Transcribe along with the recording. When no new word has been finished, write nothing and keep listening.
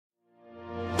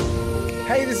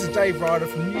Hey, this is Dave Ryder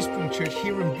from New Spring Church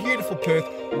here in beautiful Perth,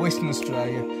 Western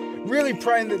Australia. Really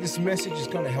praying that this message is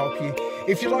going to help you.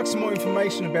 If you'd like some more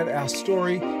information about our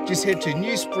story, just head to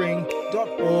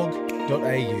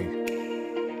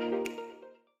newspring.org.au.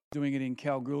 Doing it in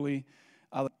Kalgoorlie,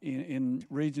 in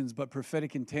regions, but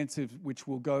prophetic intensive, which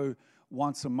will go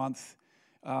once a month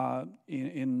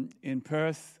in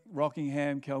Perth,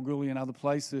 Rockingham, Kalgoorlie, and other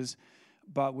places.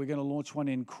 But we're going to launch one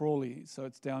in Crawley, so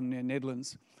it's down near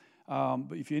Nedlands.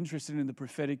 But if you're interested in the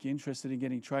prophetic, you're interested in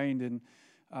getting trained and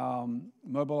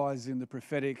mobilizing the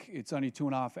prophetic, it's only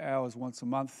 2.5 hours once a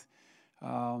month.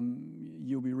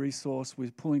 You'll be resourced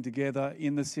with pulling together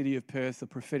in the city of Perth a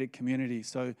prophetic community.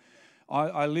 So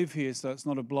I live here, so it's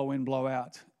not a blow-in,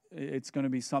 blow-out. It's going to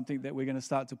be something that we're going to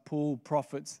start to pull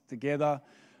prophets together,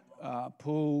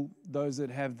 pull those that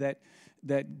have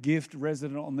that gift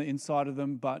resident on the inside of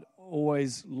them, but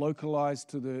always localized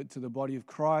to the body of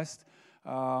Christ.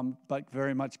 But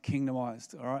very much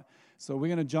kingdomized, all right? So we're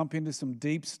going to jump into some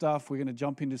deep stuff. We're going to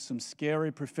jump into some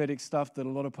scary prophetic stuff that a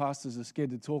lot of pastors are scared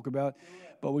to talk about,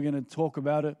 but we're going to talk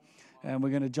about it, and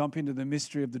we're going to jump into the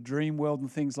mystery of the dream world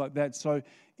and things like that. So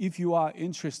if you are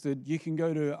interested, you can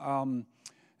go to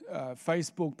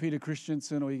Facebook, Peter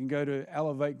Christensen, or you can go to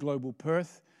Elevate Global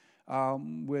Perth,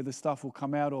 where the stuff will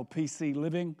come out, or PC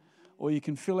Living, or you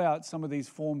can fill out some of these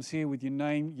forms here with your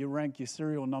name, your rank, your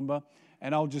serial number,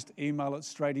 and I'll just email it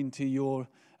straight into your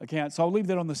account. So I'll leave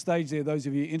that on the stage there, those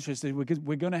of you interested, because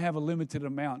we're going to have a limited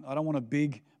amount. I don't want a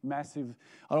big, massive,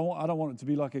 I don't want it to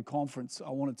be like a conference. I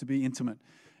want it to be intimate.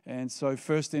 And so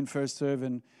first in, first serve,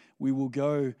 and we will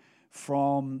go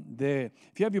from there.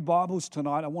 If you have your Bibles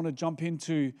tonight, I want to jump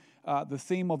into the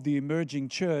theme of the emerging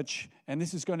church, and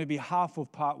this is going to be half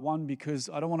of part one, because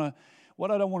what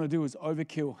I don't want to do is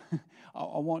overkill.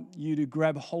 I want you to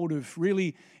grab hold of,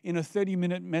 really, in a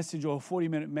 30-minute message or a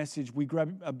 40-minute message, we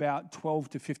grab about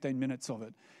 12 to 15 minutes of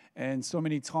it. And so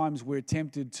many times we're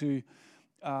tempted to,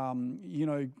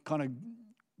 kind of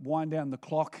wind down the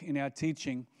clock in our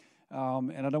teaching,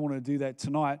 and I don't want to do that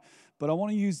tonight. But I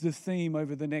want to use the theme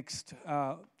over the next,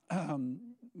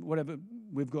 whatever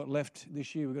we've got left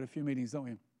this year. We've got a few meetings, don't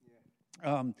we?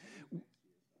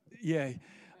 Yeah.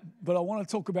 But I want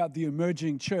to talk about the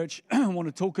emerging church. I want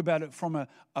to talk about it from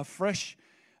a fresh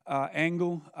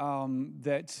angle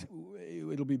that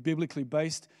it'll be biblically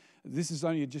based. This is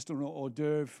only just an hors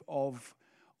d'oeuvre of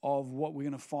what we're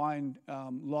going to find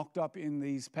locked up in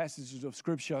these passages of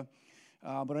Scripture.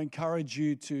 But I encourage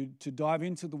you to dive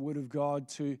into the Word of God,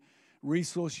 to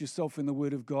resource yourself in the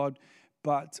Word of God.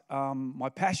 But my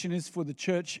passion is for the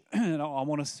church, and I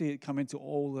want to see it come into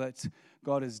all that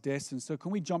God has destined. So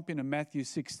can we jump into Matthew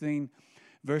 16,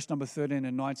 verse number 13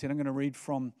 and 19? I'm going to read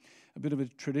from a bit of a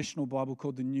traditional Bible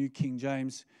called the New King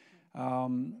James. I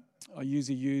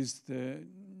usually use the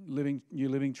New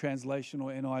Living Translation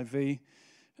or NIV,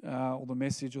 or the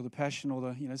Message or the Passion,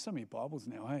 or so many Bibles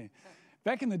now, hey?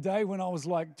 Back in the day when I was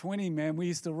like 20, man, we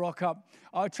used to rock up.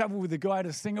 I traveled with a guy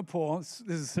to Singapore. This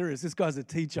is serious. This guy's a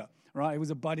teacher, right? He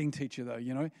was a budding teacher, though,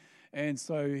 And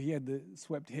so he had the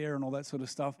swept hair and all that sort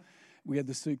of stuff. We had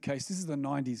the suitcase. This is the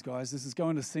 90s, guys. This is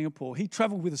going to Singapore. He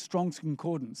traveled with a Strong's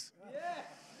Concordance. Yeah.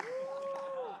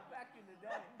 Back in the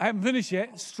day. I haven't finished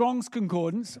yet. Strong's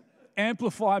Concordance,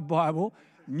 Amplified Bible,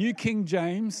 New King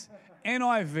James,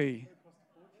 NIV.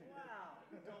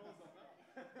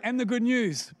 And the good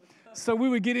news. So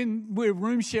we're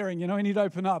room sharing, and he'd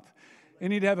open up.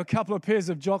 And he'd have a couple of pairs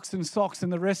of jocks and socks,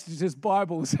 and the rest is just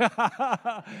Bibles.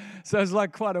 So it's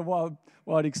like quite a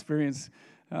wild experience.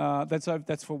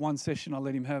 That's for one session I'll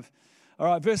let him have. All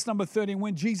right, verse number 13.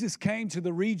 When Jesus came to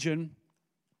the region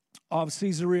of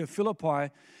Caesarea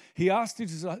Philippi, he asked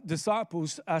his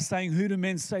disciples, saying, "Who do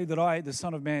men say that I, the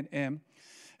Son of Man, am?"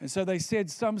 And so they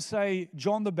said, some say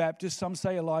John the Baptist, some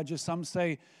say Elijah, some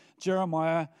say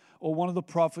Jeremiah, or one of the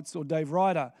prophets, or Dave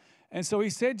Ryder. And so he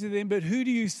said to them, "But who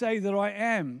do you say that I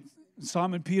am?"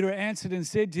 Simon Peter answered and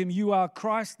said to him, "You are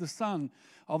Christ, the Son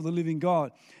of the living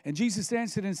God." And Jesus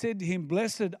answered and said to him,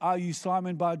 "Blessed are you,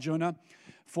 Simon Bar-Jonah,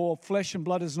 for flesh and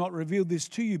blood has not revealed this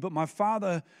to you, but my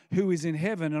Father who is in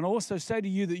heaven. And I also say to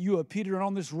you that you are Peter, and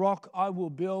on this rock I will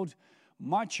build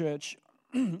my church,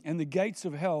 and the gates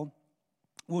of hell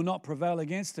will not prevail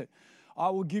against it. I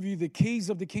will give you the keys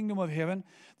of the kingdom of heaven,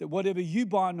 that whatever you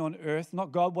bind on earth,"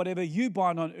 not God, "whatever you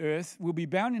bind on earth will be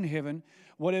bound in heaven.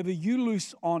 Whatever you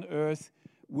loose on earth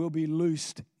will be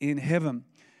loosed in heaven."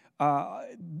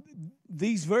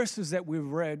 These verses that we've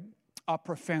read are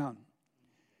profound.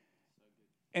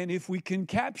 And if we can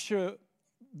capture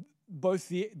both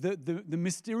the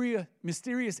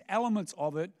mysterious elements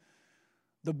of it,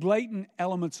 the blatant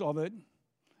elements of it,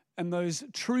 and those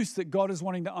truths that God is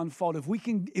wanting to unfold, if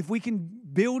we can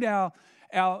build our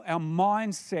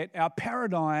mindset, our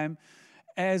paradigm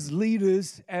as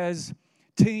leaders, as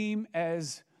team,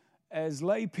 as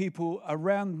lay people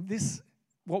around this,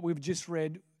 what we've just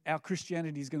read, our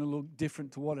Christianity is going to look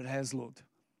different to what it has looked.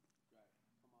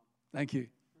 Thank you.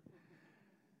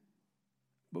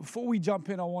 Before we jump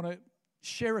in, I want to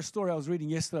share a story I was reading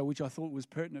yesterday, which I thought was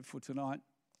pertinent for tonight.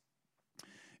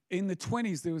 In the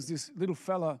 1920s, there was this little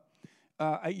fella,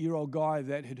 8-year-old guy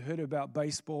that had heard about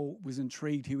baseball, was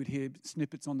intrigued. He would hear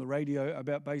snippets on the radio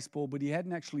about baseball, but he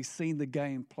hadn't actually seen the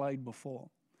game played before.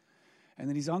 And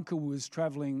then his uncle was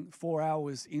traveling 4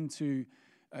 hours into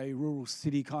a rural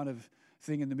city kind of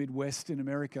thing in the Midwest in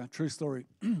America, true story.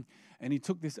 And he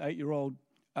took this 8-year-old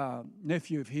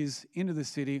nephew of his into the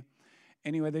city.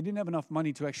 Anyway, they didn't have enough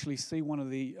money to actually see one of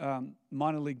the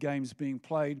minor league games being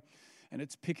played, and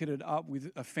it's picketed up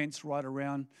with a fence right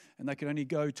around, and they could only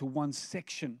go to one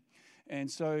section. And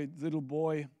so the little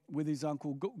boy with his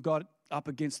uncle got up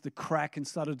against the crack and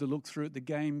started to look through at the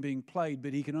game being played,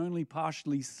 but he can only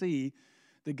partially see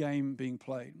the game being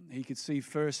played. He could see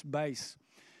first base,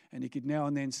 and he could now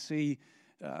and then see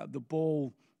the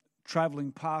ball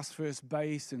traveling past first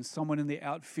base, and someone in the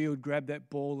outfield grabbed that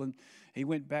ball, and he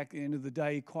went back at the end of the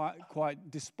day quite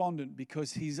despondent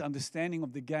because his understanding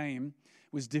of the game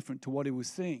was different to what he was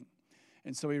seeing.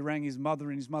 And so he rang his mother,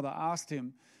 and his mother asked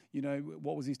him, you know,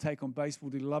 what was his take on baseball?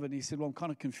 Did he love it? And he said, well, I'm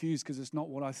kind of confused because it's not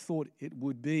what I thought it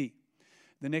would be.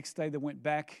 The next day they went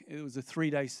back. It was a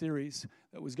 3-day series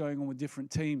that was going on with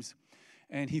different teams.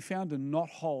 And he found a knot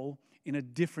hole in a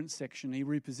different section. He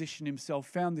repositioned himself,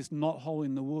 found this knot hole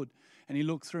in the wood, and he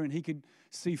looked through and he could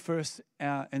see first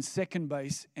and second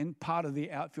base and part of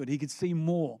the outfield. He could see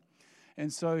more.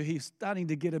 And so he's starting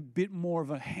to get a bit more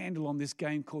of a handle on this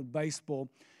game called baseball,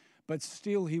 but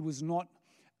still he was not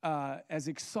as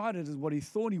excited as what he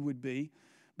thought he would be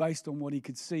based on what he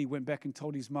could see. Went back and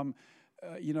told his mum,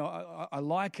 I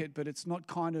like it, but it's not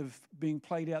kind of being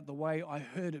played out the way I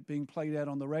heard it being played out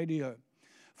on the radio.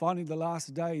 Finally, the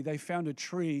last day, they found a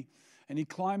tree, and he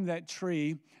climbed that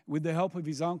tree with the help of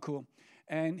his uncle,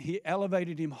 and he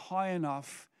elevated him high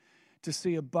enough to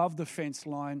see above the fence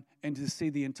line and to see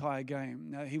the entire game.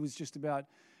 Now, he was just about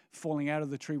falling out of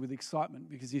the tree with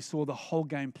excitement because he saw the whole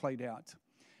game played out,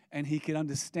 and he could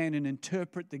understand and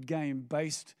interpret the game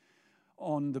based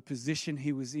on the position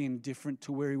he was in, different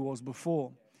to where he was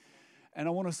before. And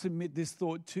I want to submit this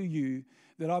thought to you,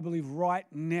 that I believe right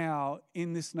now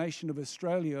in this nation of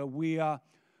Australia, we are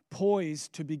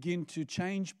poised to begin to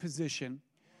change position,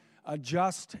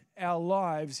 adjust our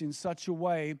lives in such a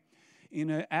way, in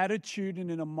an attitude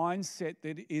and in a mindset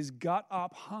that is gut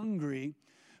up hungry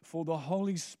for the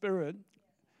Holy Spirit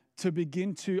to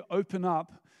begin to open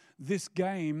up this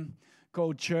game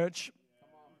called church,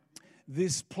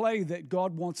 this play that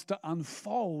God wants to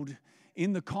unfold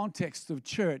in the context of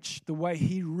church, the way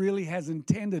He really has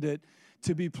intended it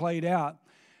to be played out.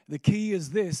 The key is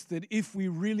this, that if we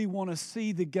really want to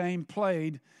see the game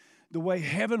played the way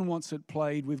heaven wants it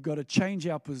played, we've got to change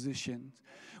our positions.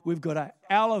 We've got to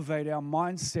elevate our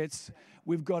mindsets.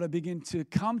 We've got to begin to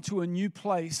come to a new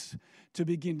place to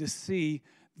begin to see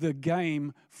the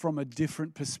game from a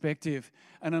different perspective.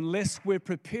 And unless we're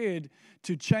prepared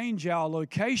to change our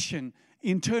location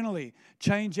internally,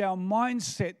 change our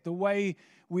mindset, the way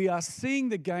we are seeing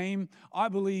the game, I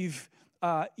believe,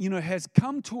 has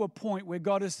come to a point where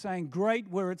God is saying, great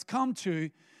where it's come to,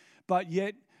 but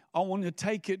yet I want to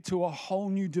take it to a whole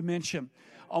new dimension.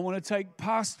 I want to take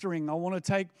pastoring. I want to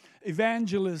take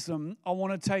evangelism. I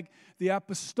want to take the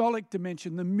apostolic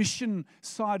dimension, the mission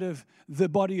side of the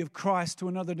body of Christ to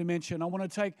another dimension. I want to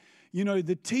take,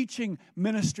 the teaching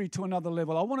ministry to another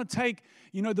level. I want to take,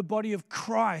 the body of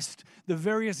Christ, the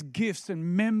various gifts and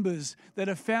members that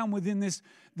are found within this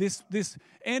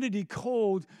entity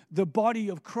called the body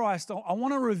of Christ. I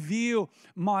want to reveal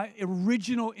my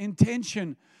original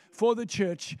intention for the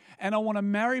church, and I want to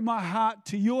marry my heart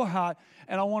to your heart,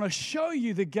 and I want to show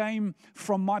you the game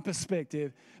from my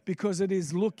perspective, because it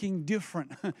is looking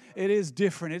different. It is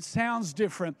different. It sounds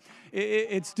different.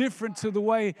 It's different to the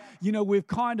way, we've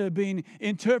kind of been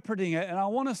interpreting it. And I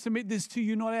want to submit this to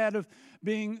you, not out of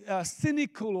being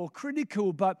cynical or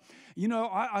critical, but,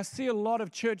 I see a lot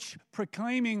of church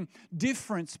proclaiming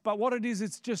difference, but what it is,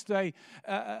 it's just a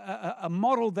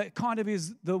model that kind of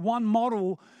is the one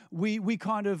model we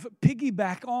kind of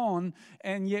piggyback on,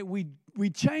 and yet we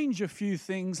change a few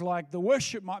things, like the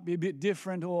worship might be a bit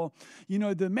different, or,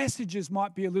 the messages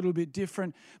might be a little bit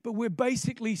different, but we're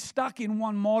basically stuck in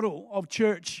one model of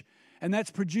church, and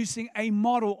that's producing a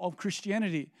model of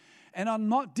Christianity. And I'm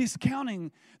not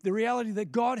discounting the reality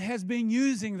that God has been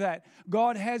using that.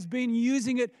 God has been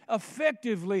using it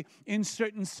effectively in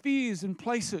certain spheres and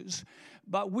places.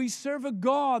 But we serve a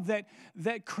God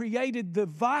that created the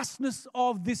vastness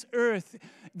of this earth.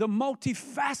 The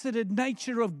multifaceted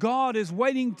nature of God is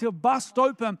waiting to bust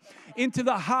open into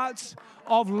the hearts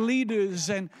of leaders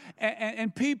and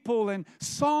people and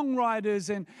songwriters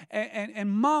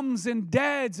and mums and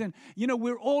dads. And,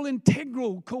 we're all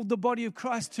integral, called the body of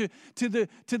Christ, to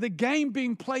the game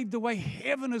being played the way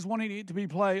heaven is wanting it to be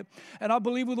played. And I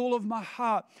believe with all of my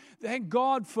heart, thank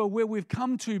God for where we've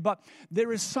come to, but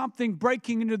there is something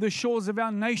breaking into the shores of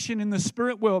our nation in the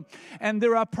spirit world. And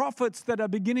there are prophets that are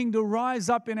beginning to rise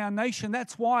up in our nation.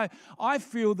 That's why I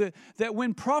feel that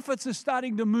when prophets are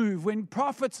starting to move, when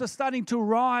prophets are starting to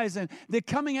rise and they're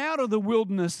coming out of the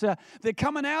wilderness, they're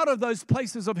coming out of those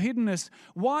places of hiddenness.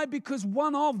 Why? Because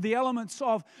one of the elements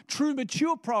of true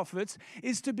mature prophets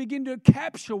is to begin to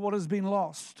capture what has been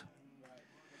lost.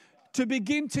 To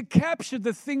begin to capture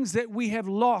the things that we have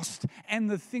lost and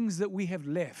the things that we have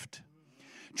left.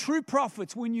 True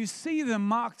prophets, when you see them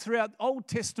marked throughout Old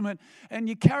Testament and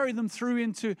you carry them through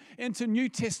into New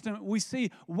Testament, we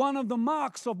see one of the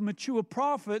marks of mature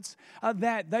prophets are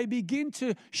that they begin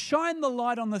to shine the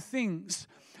light on the things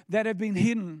that have been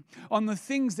hidden, on the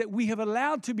things that we have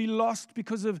allowed to be lost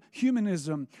because of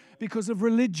humanism, because of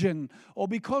religion, or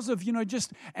because of,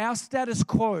 just our status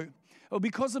quo, or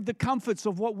because of the comforts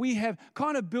of what we have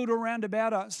kind of built around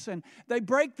about us. And they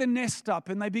break the nest up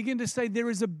and they begin to say there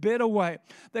is a better way.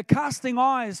 They're casting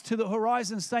eyes to the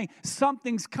horizon saying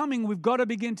something's coming. We've got to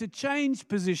begin to change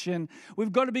position.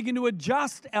 We've got to begin to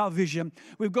adjust our vision.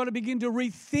 We've got to begin to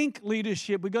rethink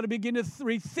leadership. We've got to begin to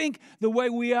rethink the way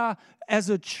we are as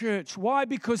a church. Why?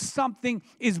 Because something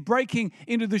is breaking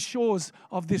into the shores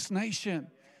of this nation.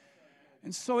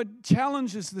 And so it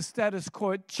challenges the status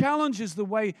quo. It challenges the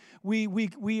way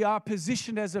we are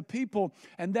positioned as a people.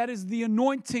 And that is the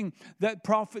anointing that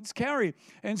prophets carry.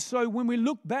 And so when we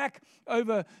look back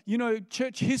over,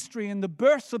 church history and the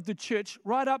birth of the church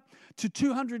right up to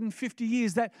 250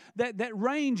 years, that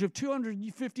range of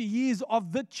 250 years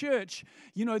of the church,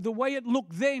 the way it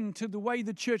looked then to the way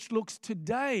the church looks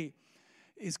today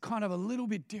is kind of a little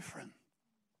bit different.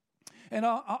 And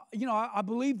I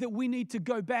believe that we need to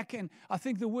go back, and I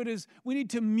think the word is we need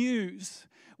to muse.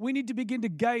 We need to begin to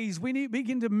gaze. We need to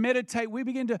begin to meditate. We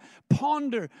begin to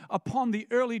ponder upon the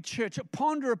early church,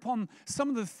 ponder upon some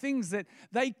of the things that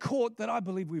they caught that I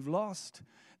believe we've lost,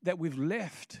 that we've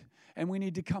left. And we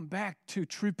need to come back to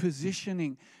true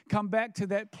positioning, come back to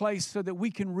that place so that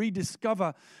we can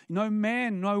rediscover. No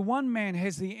one man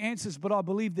has the answers, but I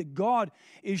believe that God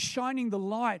is shining the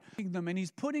light on them, and He's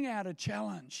putting out a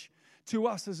challenge to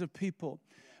us as a people.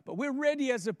 But we're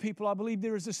ready as a people. I believe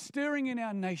there is a stirring in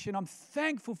our nation. I'm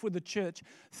thankful for the church,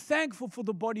 thankful for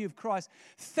the body of Christ,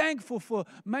 thankful for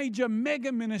mega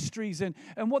ministries and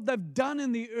what they've done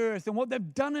in the earth and what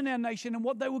they've done in our nation and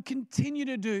what they will continue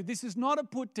to do. This is not a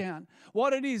put down.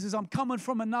 What it is I'm coming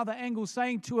from another angle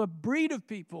saying to a breed of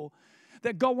people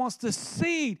that God wants to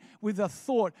seed with a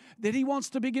thought, that He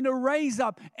wants to begin to raise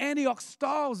up Antioch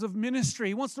styles of ministry.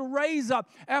 He wants to raise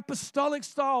up apostolic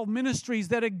style ministries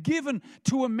that are given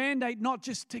to a mandate not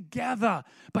just to gather,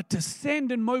 but to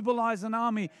send and mobilize an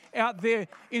army out there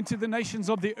into the nations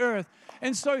of the earth.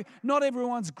 And so not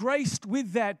everyone's graced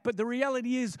with that, but the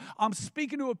reality is I'm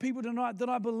speaking to a people tonight that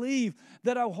I believe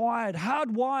that are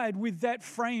hardwired with that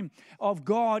frame of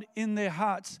God in their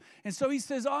hearts. And so He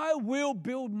says, I will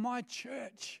build my church.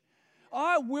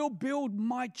 I will build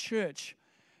my church.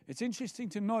 It's interesting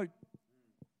to note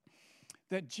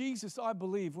that Jesus, I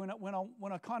believe, when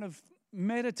I kind of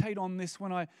meditate on this,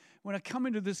 when I come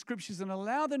into the scriptures and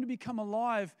allow them to become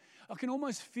alive, I can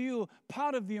almost feel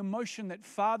part of the emotion that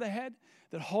Father had,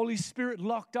 that Holy Spirit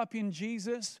locked up in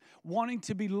Jesus, wanting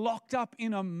to be locked up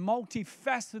in a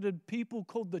multifaceted people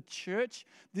called the church.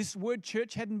 This word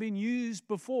church hadn't been used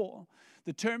before.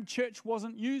 The term church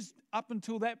wasn't used up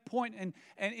until that point. And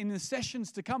in the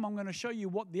sessions to come, I'm going to show you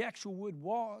what the actual word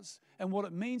was and what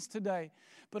it means today.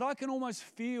 But I can almost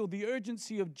feel the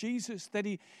urgency of Jesus, that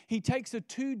he takes a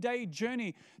 2-day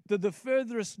journey to the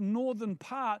furthest northern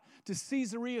part to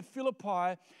Caesarea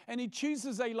Philippi, and He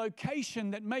chooses a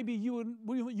location that maybe you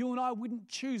you and I wouldn't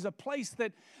choose. A place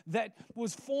that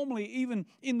was formerly, even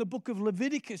in the book of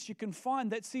Leviticus, you can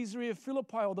find that Caesarea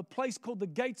Philippi, or the place called the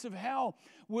gates of hell,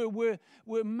 were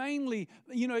mainly,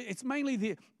 it's mainly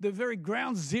the very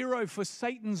ground zero for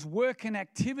Satan's work and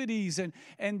activities.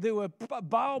 And there were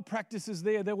Baal practices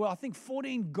there. There were, I think,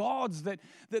 14 gods that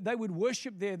they would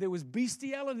worship there. There was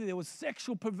bestiality. There was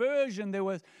sexual perversion. There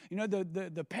was,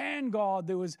 the Pan god.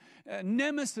 There was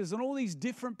Nemesis and all these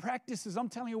different practices. I'm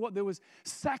telling you what, there was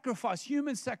sacrifice,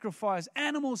 human sacrifice,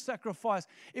 animal sacrifice.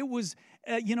 It was,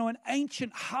 an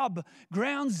ancient hub,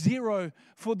 ground zero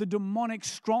for the demonic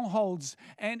strongholds.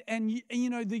 And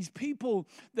these people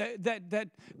that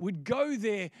would go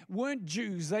there weren't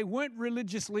Jews. They weren't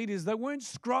religious leaders. They weren't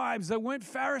scribes. They weren't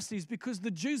Pharisees, because the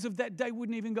Jews of that day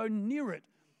wouldn't even go near it.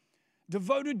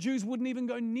 Devoted Jews wouldn't even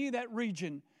go near that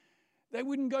region. They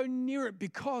wouldn't go near it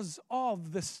because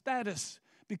of the status,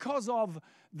 because of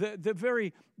the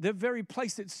very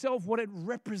place itself, what it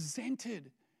represented.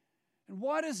 And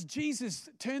why does Jesus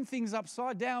turn things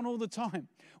upside down all the time?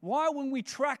 Why, when we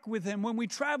track with him, when we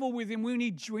travel with him, when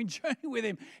we journey with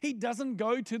him, he doesn't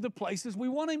go to the places we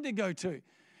want him to go to?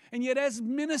 And yet as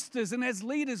ministers and as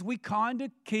leaders, we kind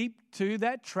of keep to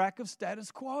that track of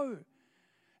status quo.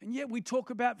 And yet we talk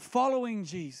about following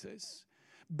Jesus,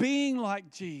 being like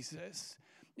Jesus,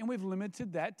 and we've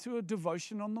limited that to a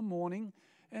devotion on the morning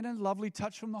and a lovely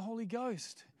touch from the Holy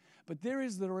Ghost. But there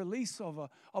is the release of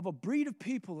a breed of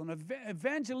people, an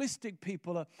evangelistic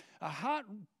people, a heart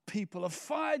people, a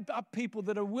fired up people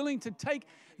that are willing to take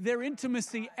their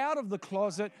intimacy out of the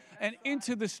closet and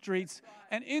into the streets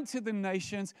and into the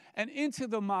nations and into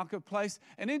the marketplace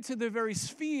and into the very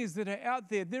spheres that are out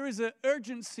there. There is an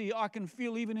urgency I can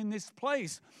feel even in this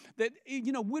place that,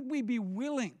 would we be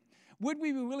willing? Would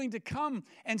we be willing to come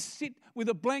and sit with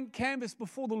a blank canvas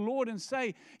before the Lord and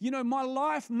say, my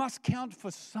life must count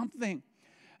for something?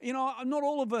 Not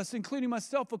all of us, including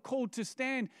myself, are called to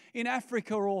stand in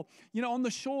Africa or, on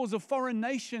the shores of foreign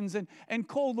nations and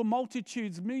call the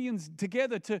multitudes, millions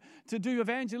together to do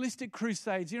evangelistic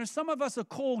crusades. Some of us are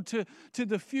called to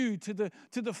the few, to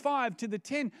the 5, to the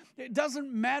 10. It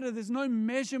doesn't matter. There's no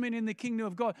measurement in the kingdom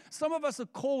of God. Some of us are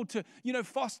called to,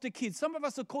 foster kids. Some of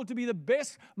us are called to be the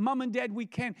best mum and dad we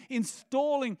can,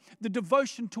 installing the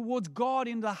devotion towards God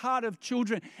in the heart of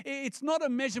children. It's not a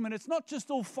measurement. It's not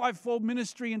just all fivefold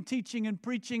ministry and teaching and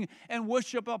preaching and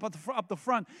worship up the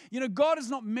front. God is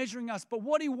not measuring us, but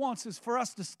what he wants is for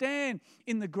us to stand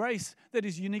in the grace that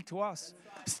is unique to us.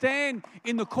 Stand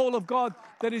in the call of God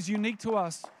that is unique to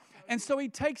us. And so he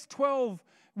takes 12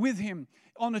 with him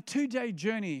on a 2-day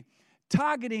journey,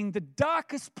 targeting the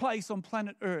darkest place on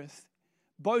planet Earth,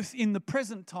 both in the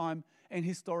present time and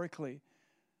historically.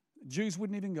 Jews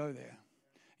wouldn't even go there.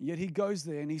 Yet he goes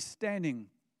there and he's standing.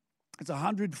 It's a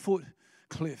 100-foot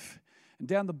cliff. And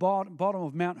down the bottom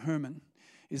of Mount Hermon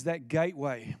is that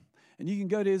gateway. And you can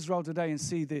go to Israel today and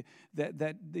see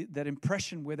that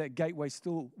impression where that gateway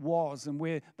still was, and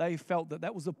where they felt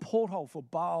that was a porthole for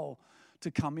Baal to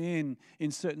come in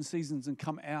certain seasons and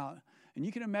come out. And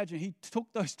you can imagine he took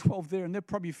those 12 there, and they're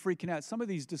probably freaking out. Some of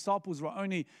these disciples were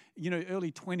only,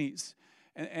 early 20s,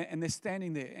 and they're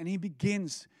standing there. And he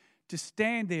begins to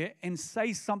stand there and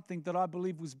say something that I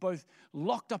believe was both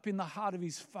locked up in the heart of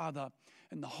his Father,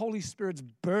 and the Holy Spirit's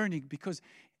burning, because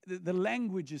the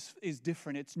language is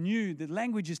different. It's new. The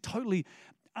language is totally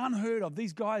unheard of.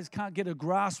 These guys can't get a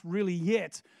grasp really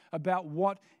yet about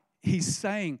what he's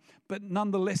saying, but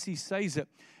nonetheless he says it.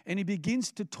 And he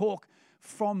begins to talk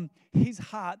from his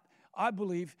heart. I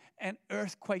believe an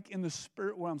earthquake in the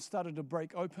spirit realm started to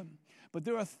break open. But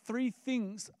there are 3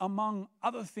 things among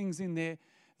other things in there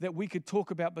that we could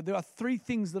talk about, but there are 3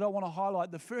 things that I want to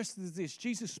highlight. The first is this: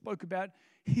 Jesus spoke about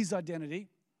his identity.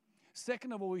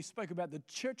 Second of all, he spoke about the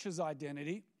church's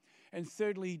identity. And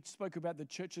thirdly, he spoke about the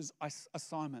church's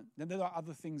assignment. Now, there are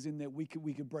other things in there we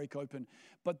could break open.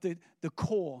 But the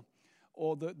core,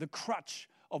 or the crutch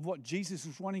of what Jesus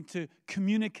was wanting to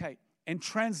communicate and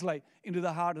translate into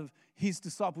the heart of his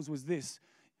disciples was this: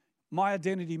 my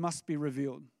identity must be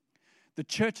revealed. The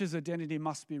church's identity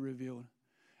must be revealed.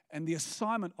 And the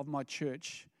assignment of my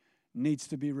church needs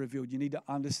to be revealed. You need to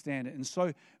understand it. And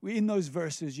so in those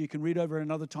verses, you can read over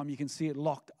another time, you can see it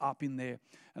locked up in there.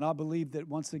 And I believe that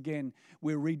once again,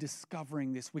 we're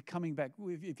rediscovering this. We're coming back.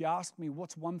 If you ask me,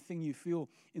 what's one thing you feel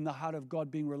in the heart of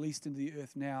God being released into the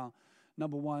earth now?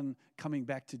 Number one, coming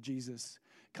back to Jesus.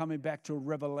 coming back to a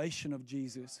revelation of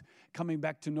Jesus, coming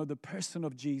back to know the person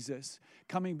of Jesus,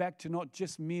 coming back to not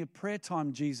just mere prayer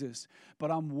time Jesus, but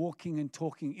I'm walking and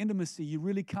talking intimacy. You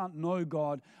really can't know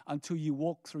God until you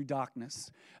walk through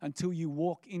darkness, until you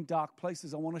walk in dark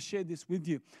places. I want to share this with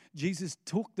you. Jesus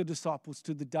took the disciples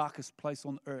to the darkest place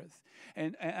on earth.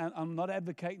 And I'm not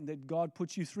advocating that God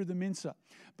puts you through the mincer,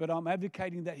 but I'm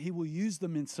advocating that He will use the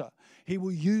mincer. He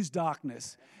will use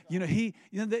darkness.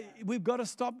 We've got to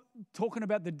stop talking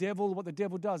about the devil, what the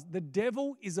devil does. The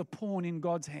devil is a pawn in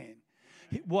God's hand.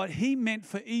 What He meant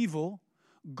for evil,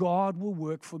 God will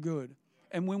work for good.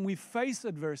 And when we face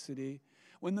adversity,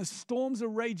 when the storms are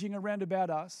raging around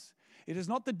about us, it is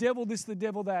not the devil this, the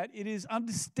devil that. It is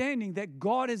understanding that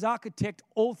God has architected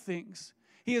all things.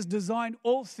 He has designed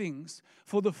all things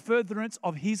for the furtherance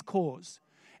of His cause.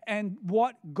 And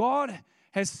what God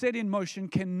has set in motion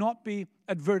cannot be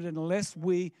averted unless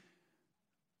we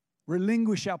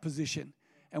relinquish our position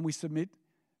and we submit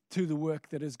to the work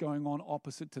that is going on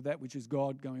opposite to that which is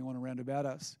God going on around about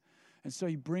us. And so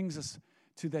He brings us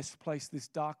to this place, this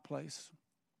dark place.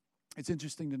 It's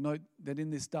interesting to note that in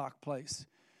this dark place,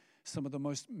 some of the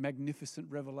most magnificent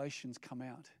revelations come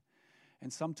out.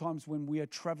 And sometimes when we are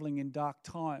traveling in dark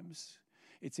times,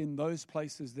 it's in those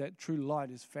places that true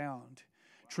light is found,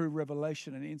 true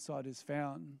revelation and insight is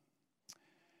found.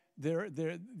 There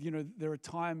are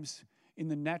times in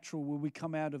the natural where we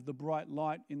come out of the bright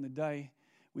light in the day,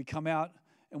 we come out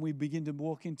and we begin to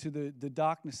walk into the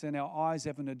darkness, and our eyes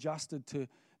haven't adjusted to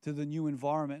the new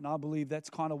environment. And I believe that's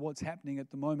kind of what's happening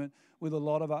at the moment with a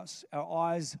lot of us. Our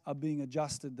eyes are being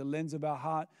adjusted. The lens of our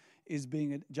heart is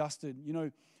being adjusted.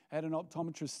 I had an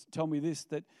optometrist tell me this,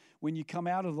 that when you come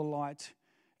out of the light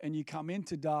and you come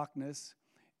into darkness,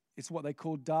 it's what they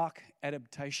call dark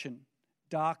adaptation.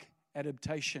 Dark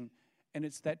adaptation. And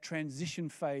it's that transition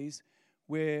phase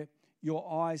where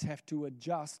your eyes have to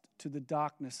adjust to the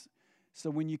darkness. So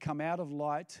when you come out of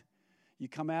light, you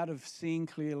come out of seeing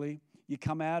clearly, you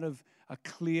come out of a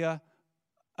clear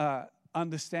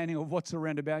understanding of what's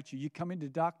around about you. You come into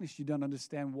darkness, you don't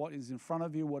understand what is in front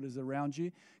of you, what is around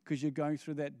you, because you're going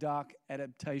through that dark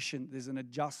adaptation. There's an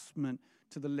adjustment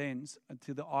to the lens and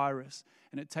to the iris.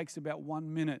 And it takes about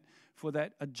 1 minute for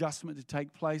that adjustment to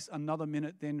take place, another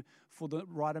minute then for the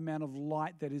right amount of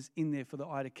light that is in there for the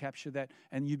eye to capture that,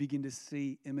 and you begin to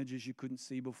see images you couldn't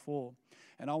see before.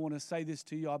 And I want to say this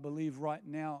to you, I believe right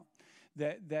now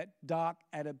that dark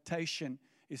adaptation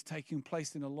is taking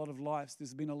place in a lot of lives.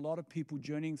 There's been a lot of people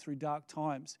journeying through dark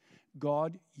times.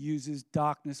 God uses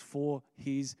darkness for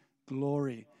His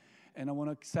glory. And I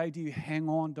want to say to you, hang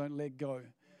on, don't let go.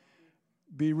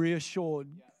 Be reassured,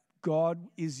 God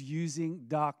is using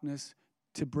darkness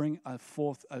to bring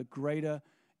forth a greater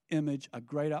image, a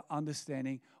greater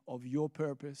understanding of your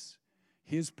purpose,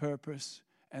 His purpose,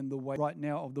 and the way right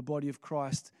now of the body of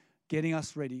Christ, getting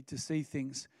us ready to see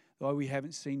things the way we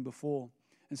haven't seen before.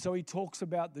 And so He talks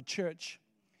about the church.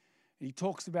 He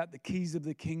talks about the keys of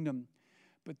the kingdom.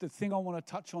 But the thing I want to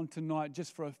touch on tonight,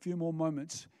 just for a few more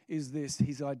moments, is this,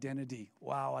 His identity.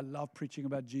 Wow, I love preaching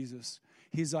about Jesus.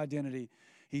 His identity.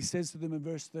 He says to them in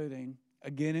verse 13,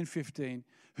 again in 15,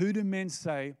 who do men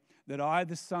say that I,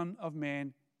 the Son of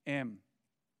Man, am?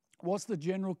 What's the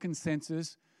general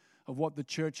consensus of what the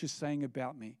church is saying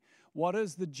about me? What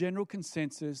is the general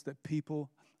consensus that people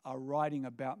are writing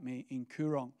about me in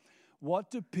Koorong?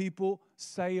 What do people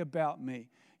say about me?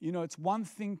 It's one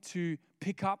thing to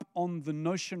pick up on the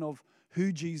notion of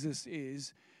who Jesus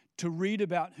is, to read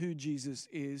about who Jesus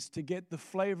is, to get the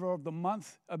flavor of the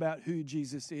month about who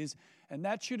Jesus is. And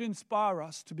that should inspire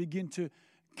us to begin to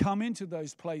come into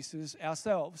those places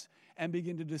ourselves and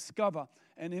begin to discover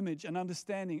an image, an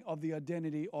understanding of the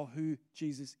identity of who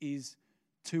Jesus is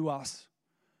to us.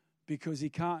 Because He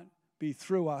can't be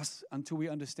through us until we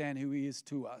understand who He is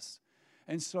to us.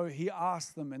 And so He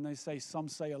asked them, and they say, some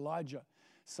say Elijah,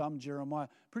 some Jeremiah.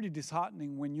 Pretty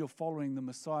disheartening when you're following the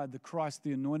Messiah, the Christ,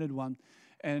 the Anointed One,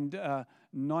 and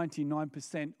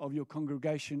 99% of your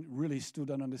congregation really still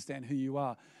don't understand who you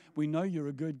are. We know you're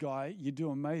a good guy. You do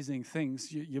amazing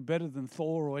things. You're better than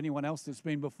Thor or anyone else that's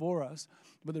been before us.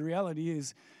 But the reality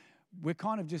is, we're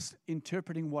kind of just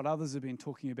interpreting what others have been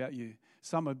talking about you.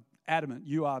 Some are adamant,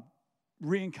 you are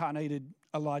reincarnated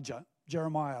Elijah,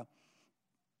 Jeremiah.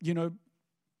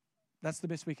 That's the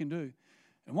best we can do.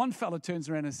 And one fellow turns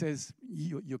around and says,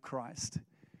 you're Christ.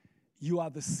 You are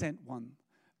the sent one,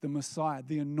 the Messiah,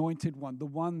 the anointed one, the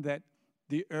one that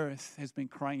the earth has been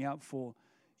crying out for.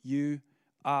 You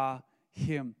are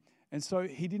Him. And so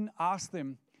He didn't ask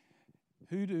them,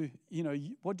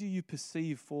 what do you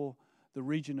perceive for the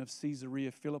region of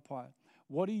Caesarea Philippi?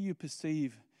 What do you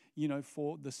perceive?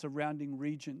 for the surrounding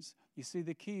regions. You see,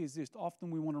 the key is this.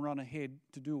 Often we want to run ahead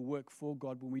to do a work for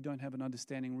God when we don't have an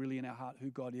understanding really in our heart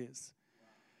who God is.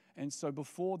 And so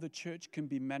before the church can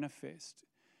be manifest,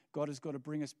 God has got to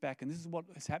bring us back. And this is what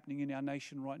is happening in our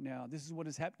nation right now. This is what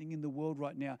is happening in the world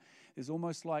right now. It's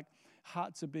almost like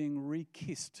hearts are being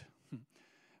re-kissed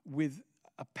with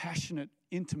a passionate,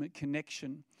 intimate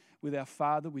connection with our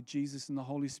Father, with Jesus and the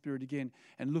Holy Spirit again.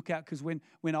 And look out, because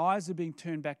when eyes are being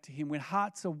turned back to Him, when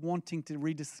hearts are wanting to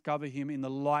rediscover Him in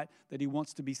the light that He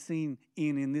wants to be seen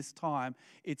in this time,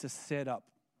 it's a setup.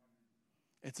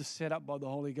 It's a setup by the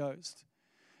Holy Ghost.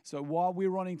 So while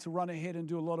we're wanting to run ahead and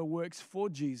do a lot of works for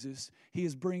Jesus, He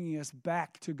is bringing us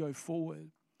back to go forward.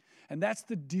 And that's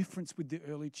the difference with the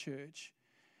early church.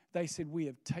 They said, we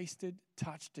have tasted,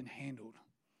 touched, and handled.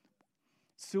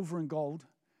 Silver and gold,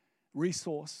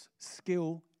 resource,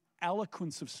 skill,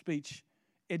 eloquence of speech,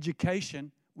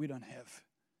 education, we don't have.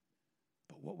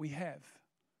 But what we have,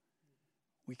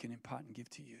 we can impart and give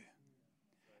to you.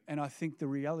 And I think the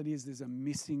reality is there's a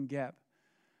missing gap.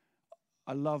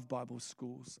 I love Bible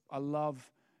schools. I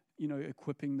love,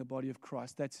 equipping the body of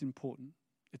Christ. That's important.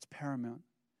 It's paramount.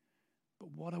 But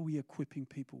what are we equipping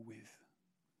people with?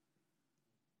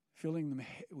 Filling them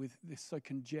with, they're so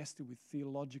congested with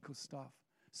theological stuff.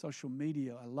 Social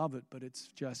media, I love it, but it's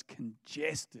just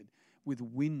congested with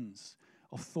winds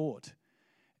of thought.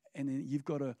 And then you've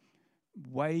got to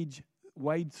wade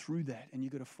through that, and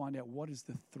you've got to find out what is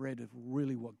the thread of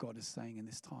really what God is saying in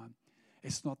this time.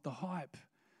 It's not the hype.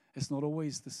 It's not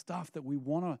always the stuff that we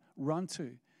want to run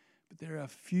to. But there are a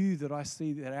few that I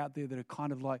see that are out there that are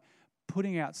kind of like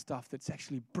putting out stuff that's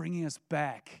actually bringing us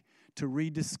back to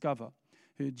rediscover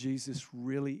who Jesus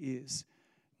really is.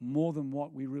 More than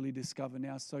what we really discover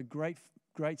now. So great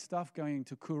stuff going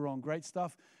to Koorong, great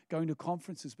stuff going to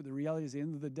conferences. But the reality is, at the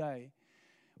end of the day,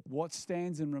 what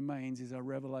stands and remains is our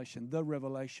revelation, the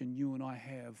revelation you and I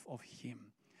have of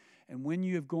Him. And when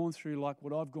you have gone through, like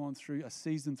what I've gone through, a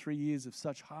season, 3 years of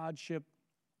such hardship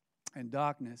and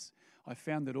darkness, I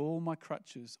found that all my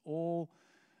crutches, all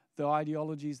the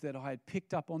ideologies that I had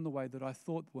picked up on the way that I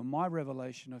thought were my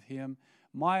revelation of Him,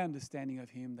 my understanding of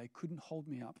Him, they couldn't hold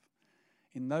me up.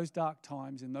 In those dark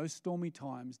times, in those stormy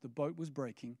times, the boat was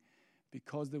breaking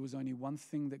because there was only one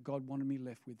thing that God wanted me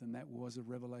left with, and that was a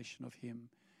revelation of Him.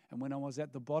 And when I was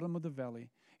at the bottom of the valley,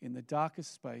 in the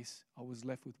darkest space, I was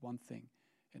left with one thing,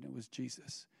 and it was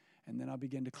Jesus. And then I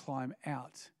began to climb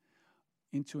out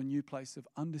into a new place of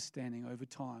understanding over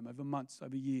time, over months,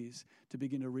 over years, to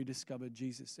begin to rediscover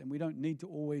Jesus. And we don't need to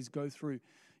always go through,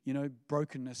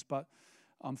 brokenness, but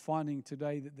I'm finding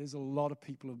today that there's a lot of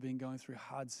people who have been going through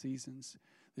hard seasons.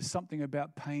 There's something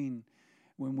about pain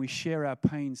when we share our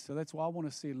pain. So that's why I want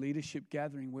to see a leadership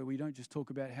gathering where we don't just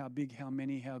talk about how big, how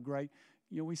many, how great.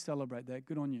 We celebrate that.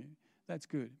 Good on you. That's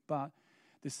good. But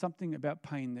there's something about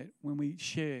pain that when we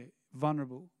share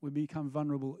vulnerable, we become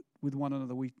vulnerable with one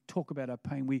another. We talk about our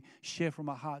pain. We share from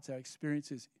our hearts, our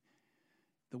experiences.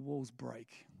 The walls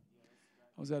break.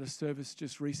 I was at a service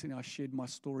just recently. I shared my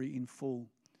story in full.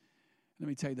 Let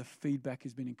me tell you, the feedback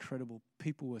has been incredible.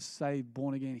 People were saved,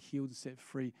 born again, healed, and set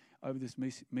free over this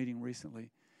meeting recently.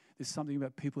 There's something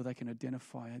about people they can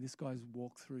identify. Hey, this guy's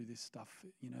walked through this stuff.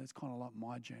 It's kind of like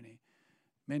my journey.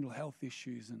 Mental health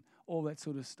issues and all that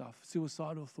sort of stuff.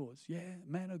 Suicidal thoughts. Yeah,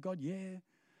 man of God, yeah.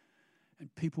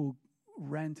 And people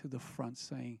ran to the front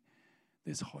saying,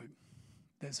 there's hope.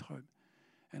 There's hope.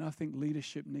 And I think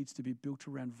leadership needs to be built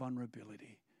around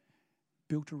vulnerability,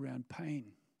 built around pain.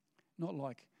 Not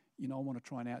like, I want to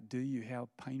try and outdo you, how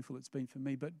painful it's been for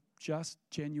me, but just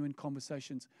genuine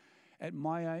conversations. At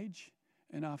my age,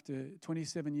 and after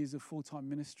 27 years of full-time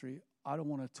ministry, I don't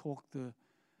want to talk the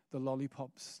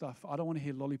lollipop stuff. I don't want to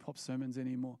hear lollipop sermons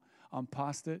anymore. I'm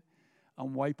past it.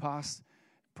 I'm way past.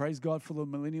 Praise God for the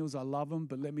millennials. I love them.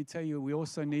 But let me tell you, we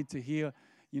also need to hear,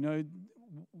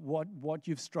 what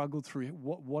you've struggled through.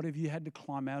 What have you had to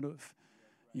climb out of?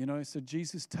 So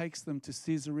Jesus takes them to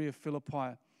Caesarea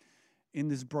Philippi, in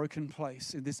this broken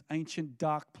place, in this ancient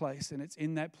dark place, and it's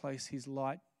in that place His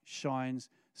light shines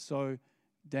so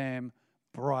damn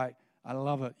bright. I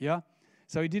love it, yeah?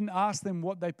 So He didn't ask them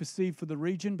what they perceived for the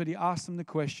region, but He asked them the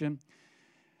question,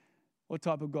 what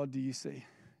type of God do you see?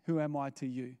 Who am I to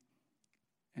you?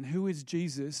 And who is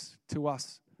Jesus to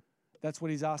us? That's what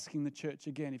He's asking the church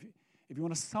again. If you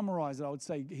want to summarize it, I would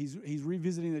say He's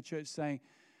revisiting the church saying,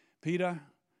 Peter,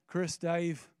 Chris,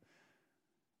 Dave,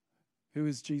 who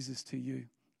is Jesus to you?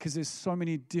 Because there's so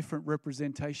many different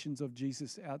representations of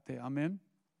Jesus out there. Amen?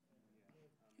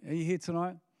 Are you here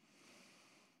tonight?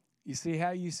 You see,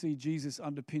 how you see Jesus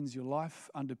underpins your life,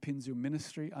 underpins your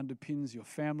ministry, underpins your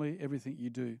family, everything you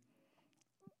do.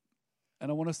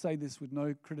 And I want to say this with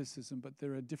no criticism, but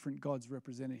there are different gods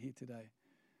represented here today.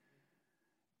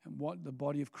 And what the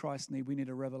body of Christ need, we need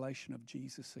a revelation of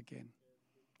Jesus again.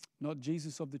 Not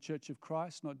Jesus of the Church of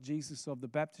Christ, not Jesus of the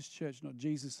Baptist Church, not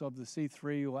Jesus of the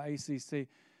C3 or ACC,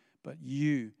 but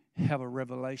you have a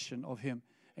revelation of him.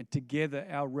 And together,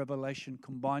 our revelation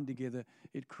combined together,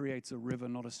 it creates a river,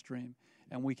 not a stream.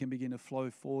 And we can begin to flow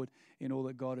forward in all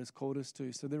that God has called us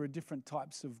to. So there are different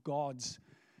types of gods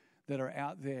that are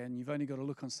out there. And you've only got to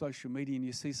look on social media and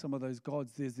you see some of those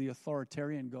gods. There's the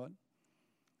authoritarian God.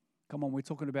 Come on, we're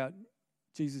talking about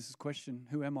Jesus' question,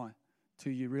 who am I to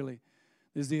you really?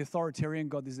 There's the authoritarian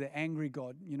God. There's the angry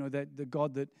God. You know, that the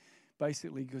God that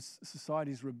basically, because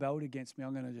society's rebelled against me,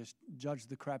 I'm going to just judge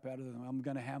the crap out of them. I'm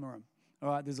going to hammer them. All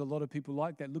right, there's a lot of people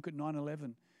like that. Look at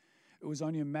 9/11. It was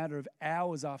only a matter of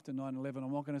hours after 9/11.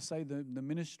 I'm not going to say the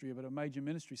ministry, but a major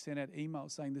ministry sent out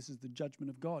emails saying this is the judgment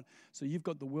of God. So you've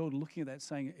got the world looking at that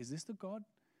saying, is this the God?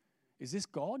 Is this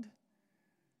God?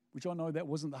 Which I know that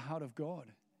wasn't the heart of God.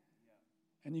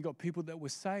 And you got people that were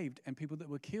saved and people that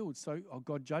were killed. So,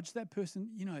 God judged that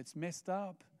person. You know, it's messed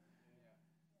up.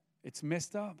 It's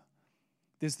messed up.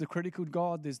 There's the critical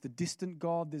God. There's the distant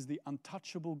God. There's the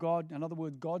untouchable God. In other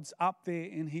words, God's up there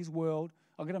in his world.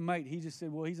 I got a mate. He just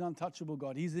said, well, he's untouchable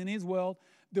God. He's in his world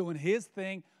doing his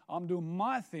thing. I'm doing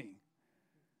my thing.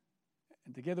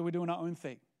 And together we're doing our own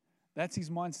thing. That's his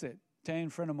mindset.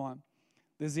 Tan, friend of mine.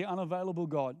 There's the unavailable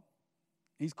God.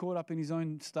 He's caught up in his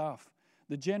own stuff.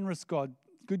 The generous God,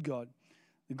 good God.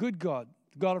 The good God,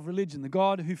 the God of religion, the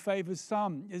God who favors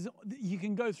some. You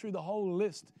can go through the whole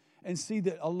list and see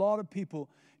that a lot of people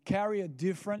carry a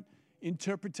different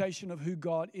interpretation of who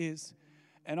God is.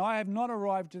 And I have not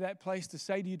arrived to that place to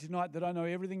say to you tonight that I know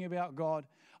everything about God.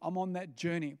 I'm on that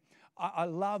journey. I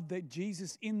love that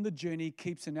Jesus in the journey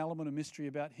keeps an element of mystery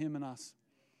about him and us.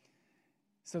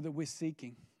 So that we're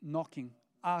seeking, knocking,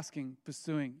 asking,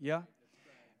 pursuing, yeah?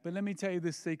 But let me tell you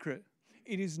this secret.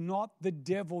 It is not the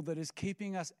devil that is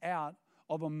keeping us out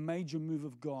of a major move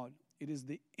of God. It is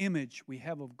the image we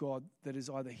have of God that is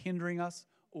either hindering us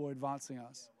or advancing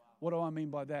us. What do I mean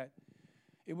by that?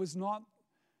 It was not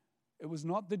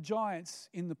the giants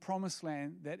in the promised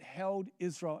land that held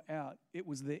Israel out. It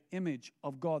was the image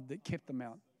of God that kept them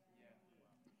out.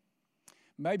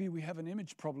 Maybe we have an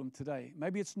image problem today.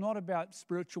 Maybe it's not about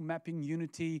spiritual mapping,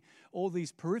 unity, all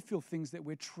these peripheral things that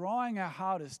we're trying our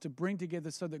hardest to bring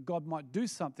together so that God might do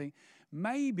something.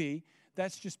 Maybe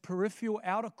that's just peripheral,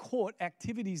 outer court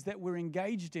activities that we're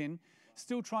engaged in,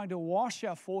 still trying to wash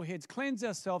our foreheads, cleanse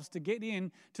ourselves to get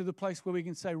in to the place where we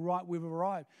can say, right, we've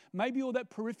arrived. Maybe all that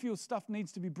peripheral stuff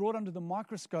needs to be brought under the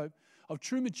microscope of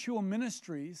true mature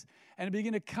ministries and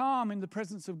begin to come in the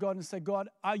presence of God and say, God,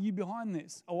 are you behind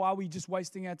this? Or are we just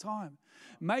wasting our time?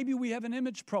 Maybe we have an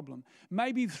image problem.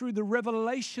 Maybe through the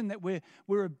revelation that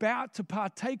we're about to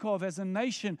partake of as a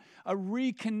nation, a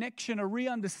reconnection, a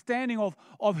re-understanding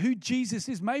of who Jesus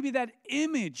is. Maybe that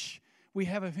image we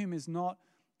have of him is not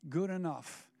good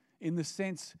enough in the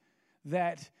sense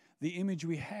that the image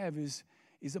we have is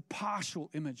a partial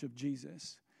image of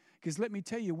Jesus. Because let me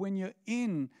tell you, when you're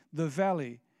in the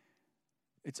valley,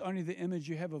 it's only the image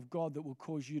you have of God that will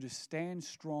cause you to stand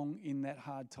strong in that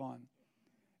hard time.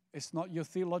 It's not your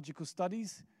theological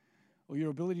studies or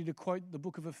your ability to quote the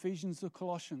book of Ephesians or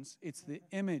Colossians. It's the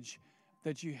image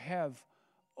that you have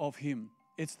of him.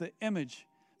 It's the image.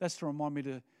 That's to remind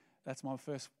me that's my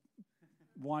first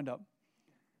wind up.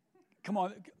 Come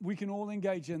on, we can all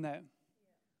engage in that.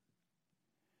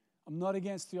 I'm not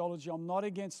against theology. I'm not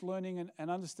against learning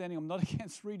and understanding. I'm not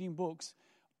against reading books,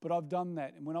 but I've done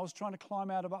that. And when I was trying to climb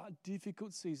out of a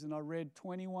difficult season, I read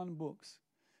 21 books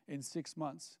in 6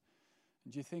 months.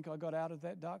 And do you think I got out of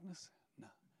that darkness? No.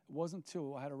 It wasn't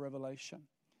until I had a revelation.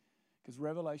 Because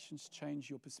revelations change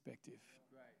your perspective.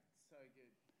 Great. So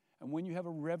good. And when you have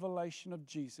a revelation of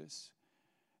Jesus,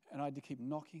 and I had to keep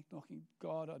knocking,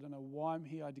 God, I don't know why I'm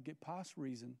here. I had to get past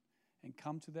reason and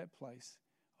come to that place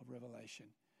of revelation.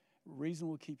 Reason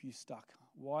will keep you stuck.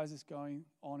 Why is this going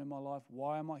on in my life?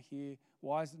 Why am I here?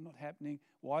 Why is it not happening?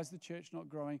 Why is the church not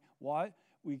growing? Why?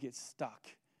 We get stuck.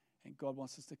 And God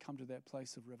wants us to come to that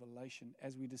place of revelation.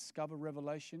 As we discover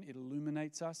revelation, it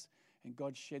illuminates us and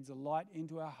God sheds a light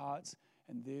into our hearts,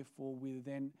 and therefore we're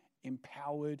then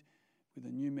empowered with a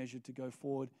new measure to go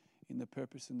forward in the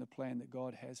purpose and the plan that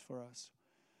God has for us.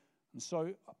 And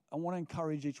so I want to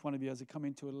encourage each one of you as I come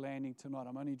into a landing tonight.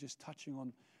 I'm only just touching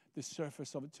on the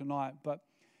surface of it tonight, but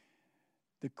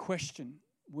the question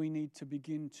we need to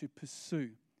begin to pursue,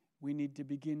 we need to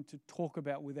begin to talk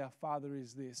about with our Father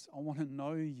is this: I want to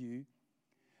know you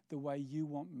the way you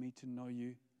want me to know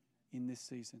you in this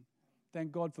season.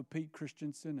 Thank God for Pete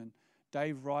Christensen and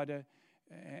Dave Ryder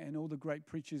and all the great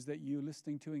preachers that you're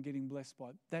listening to and getting blessed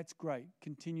by. That's great.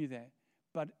 Continue that.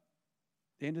 But at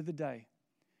the end of the day,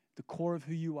 the core of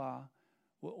who you are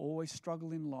will always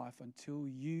struggle in life until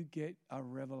you get a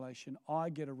revelation. I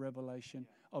get a revelation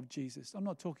of Jesus. I'm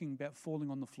not talking about falling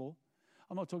on the floor.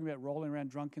 I'm not talking about rolling around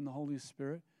drunk in the Holy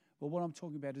Spirit. But what I'm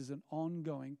talking about is an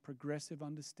ongoing, progressive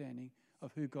understanding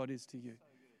of who God is to you.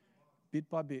 Bit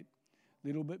by bit,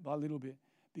 little bit by little bit.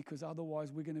 Because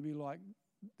otherwise we're going to be like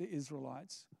the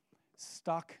Israelites,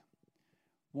 stuck,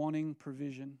 wanting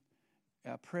provision.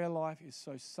 Our prayer life is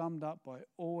so summed up by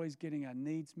always getting our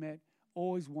needs met,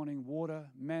 always wanting water,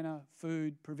 manna,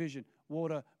 food, provision.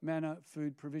 Water, manna,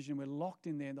 food, provision. We're locked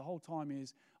in there. And the whole time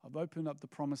is, I've opened up the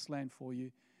promised land for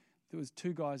you. There was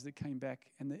 2 guys that came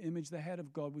back, and the image they had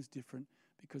of God was different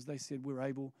because they said, we're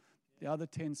able. The other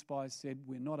 10 spies said,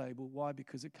 we're not able. Why?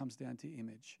 Because it comes down to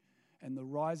image. And the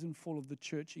rise and fall of the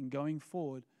church in going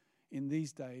forward in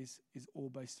these days is all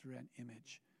based around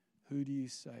image. Who do you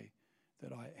say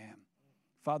that I am?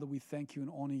 Father, we thank you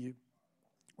and honor you.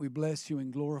 We bless you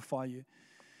and glorify you.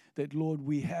 That, Lord,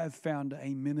 we have found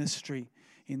a ministry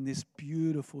in this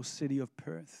beautiful city of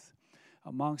Perth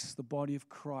amongst the body of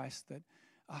Christ that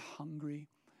are hungry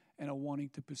and are wanting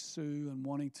to pursue and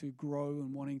wanting to grow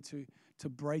and wanting to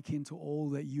break into all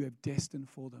that you have destined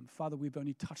for them. Father, we've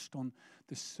only touched on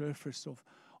the surface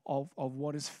of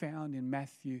what is found in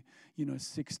Matthew,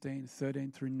 16,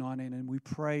 13 through 19. And we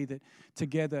pray that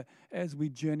together as we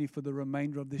journey for the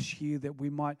remainder of this year, that we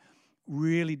might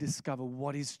really discover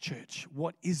what is church,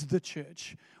 what is the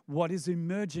church, what is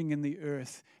emerging in the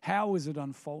earth, how is it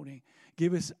unfolding.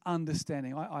 Give us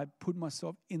understanding. I put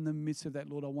myself in the midst of that,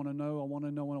 Lord. I want to know,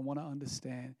 and I want to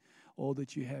understand all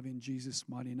that you have in Jesus'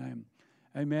 mighty name.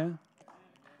 Amen.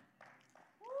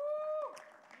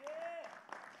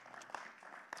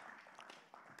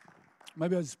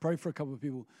 Maybe I'll just pray for a couple of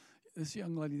people. This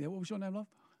young lady there, what was your name, love?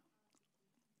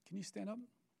 Can you stand up?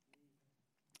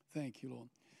 Thank you, Lord.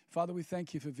 Father, we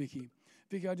thank you for Vicky.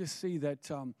 Vicky, I just see that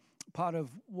part of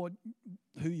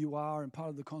who you are and part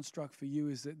of the construct for you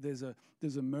is that there's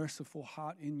a merciful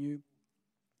heart in you,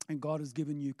 and God has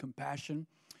given you compassion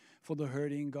for the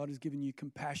hurting. God has given you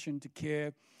compassion to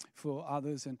care for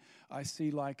others. And I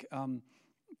see like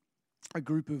a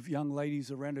group of young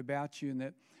ladies around about you, and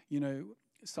that,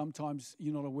 sometimes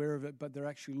you're not aware of it, but they're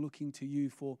actually looking to you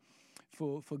for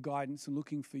guidance and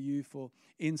looking for you for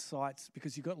insights,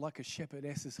 because you've got like a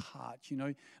shepherdess's heart,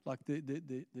 like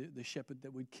the shepherd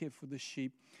that would care for the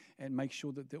sheep and make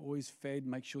sure that they're always fed,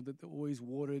 make sure that they're always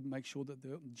watered, make sure that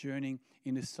they're journeying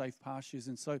into safe pastures.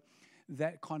 And so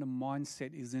that kind of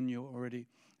mindset is in you already.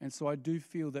 And so I do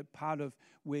feel that part of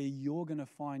where you're going to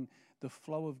find the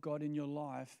flow of God in your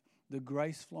life, the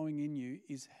grace flowing in you,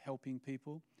 is helping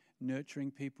people,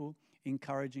 nurturing people,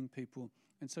 encouraging people.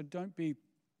 And so don't be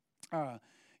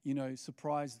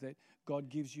surprised that God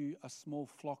gives you a small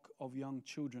flock of young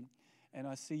children. And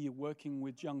I see you working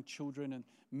with young children and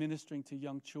ministering to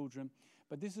young children.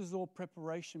 But this is all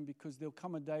preparation, because there'll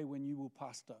come a day when you will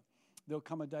pastor. There'll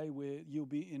come a day where you'll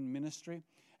be in ministry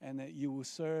and that you will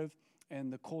serve,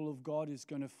 and the call of God is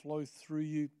going to flow through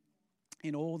you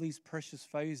in all these precious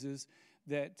phases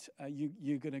that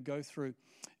you're going to go through.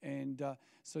 And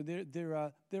so there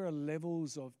are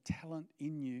levels of talent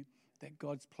in you that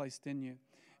God's placed in you.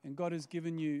 And God has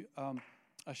given you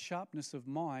a sharpness of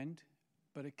mind,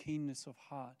 but a keenness of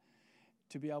heart,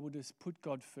 to be able to put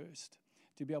God first,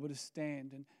 to be able to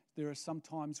stand. And there are some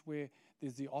times where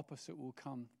there's the opposite will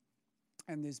come.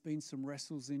 And there's been some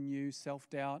wrestles in you,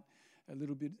 self-doubt, a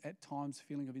little bit at times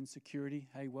feeling of insecurity.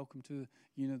 Hey, welcome to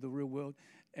the real world.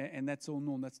 And that's all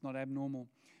normal. That's not abnormal.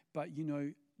 But,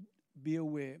 be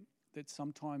aware that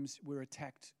sometimes we're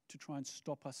attacked to try and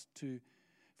stop us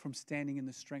from standing in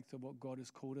the strength of what God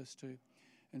has called us to.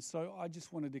 And so I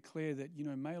just want to declare that,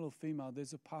 male or female,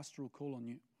 there's a pastoral call on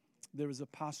you. There is a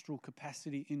pastoral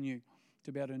capacity in you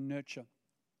to be able to nurture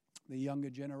the younger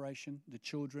generation, the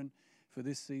children, for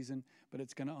this season, but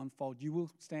it's going to unfold. You will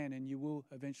stand and you will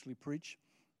eventually preach.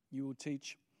 You will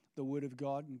teach the word of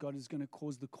God, and God is going to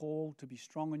cause the call to be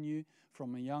strong on you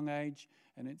from a young age,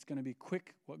 and it's going to be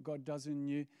quick what God does in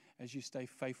you as you stay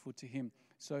faithful to him.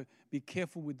 So be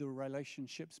careful with the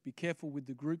relationships, be careful with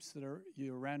the groups that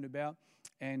you're around about,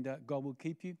 and God will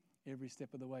keep you every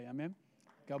step of the way. Amen.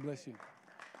 God bless you.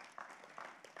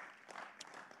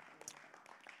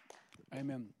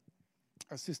 Amen.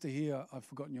 Our sister here, I've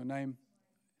forgotten your name.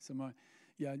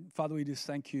 Yeah, Father, we just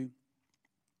thank you.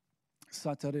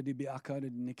 I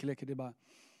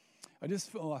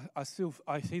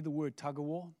see the word tug of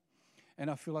war, and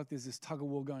I feel like there's this tug of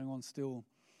war going on still.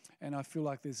 And I feel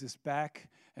like there's this back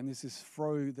and there's this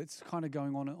fro that's kind of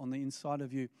going on the inside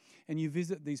of you. And you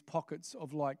visit these pockets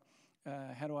of like,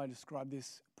 how do I describe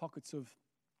this? Pockets of,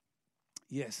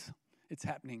 yes, it's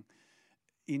happening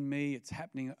in me, it's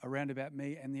happening around about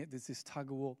me, and yet there's this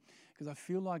tug of war. Because I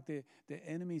feel like the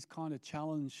enemy's kind of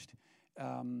challenged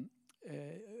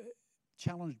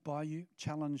by you,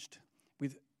 challenged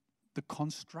with the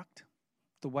construct,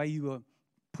 the way you were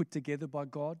put together by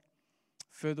God.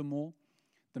 Furthermore,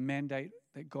 the mandate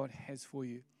that God has for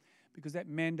you. Because that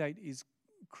mandate is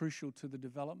crucial to the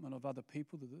development of other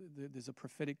people. There's a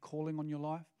prophetic calling on your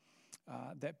life.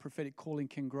 That prophetic calling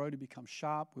can grow to become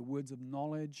sharp, where words of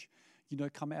knowledge,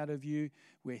 come out of you,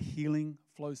 where healing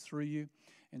flows through you.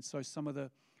 And so some of the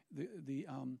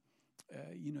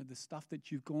stuff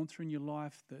that you've gone through in your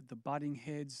life, the butting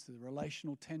heads, the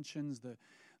relational tensions,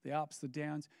 the ups, the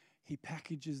downs, he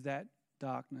packages that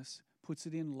darkness, puts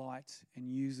it in light,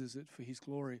 and uses it for his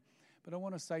glory. But I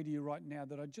want to say to you right now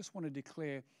that I just want to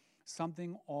declare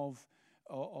something of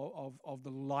the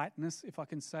lightness, if I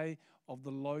can say, of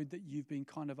the load that you've been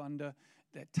kind of under,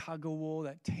 that tug of war,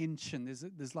 that tension.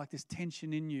 There's like this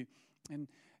tension in you. And,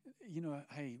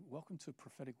 hey, welcome to a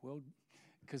prophetic world,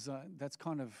 because that's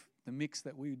kind of the mix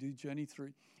that we do journey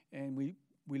through. And we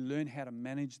learn how to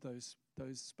manage those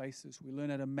spaces. We learn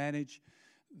how to manage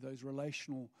those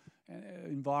relational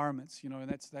environments, and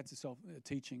that's a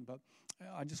self-teaching. But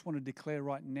I just want to declare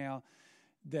right now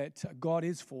that God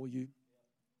is for you,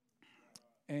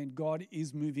 and God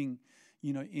is moving,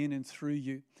 in and through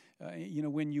you.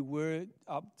 When you were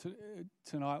up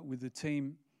tonight with the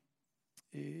team,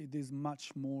 there's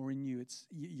much more in you.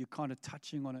 You're kind of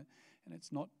touching on it, and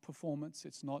it's not performance.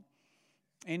 It's not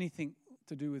anything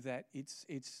to do with that. It's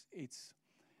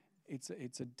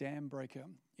a dam breaker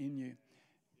in you.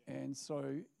 And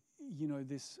so,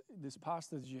 this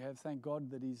pastor that you have, thank God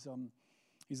that he's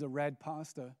a rad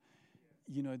pastor,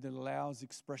 that allows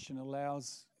expression,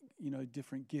 allows,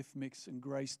 different gift mix and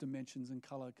grace dimensions and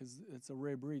color, because it's a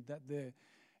rare breed, that there.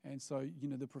 And so,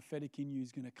 the prophetic in you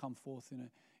is going to come forth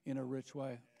in a rich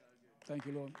way. Thank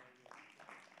you, Lord.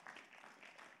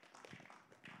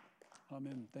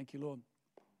 Amen. Thank you, Lord.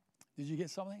 Did you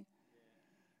get something?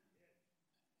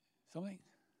 Something?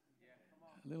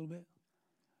 A little bit?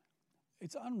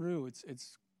 It's unreal. This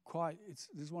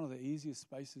is one of the easiest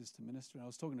spaces to minister. And I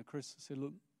was talking to Chris. I said,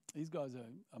 look, these guys are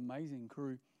an amazing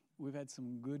crew. We've had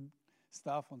some good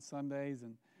stuff on Sundays,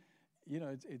 and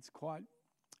it's quite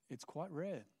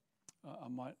rare. I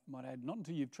might add, not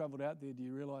until you've travelled out there do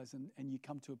you realise and you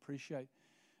come to appreciate.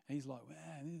 And he's like,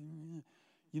 man,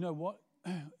 you know what?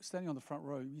 Standing on the front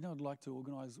row, I'd like to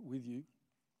organise with you.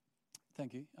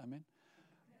 Thank you. Amen.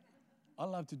 I'd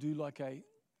love to do like a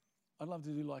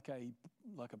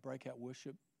breakout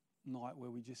worship night where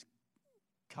we just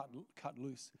cut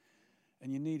loose.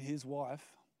 And you need his wife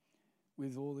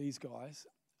with all these guys.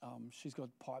 She's got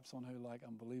pipes on her like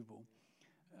unbelievable.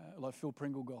 Like Phil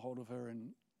Pringle got hold of her,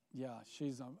 and yeah,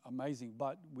 she's amazing.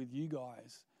 But with you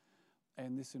guys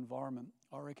and this environment,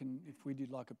 I reckon if we did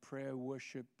like a prayer,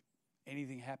 worship,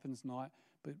 anything happens night,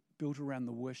 but built around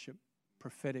the worship,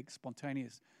 prophetic,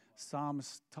 spontaneous,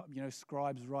 psalms,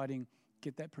 scribes writing,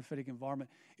 get that prophetic environment.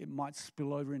 It might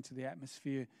spill over into the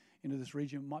atmosphere, into this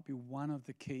region. It might be one of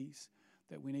the keys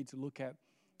that we need to look at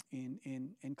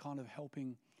in kind of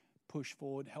helping push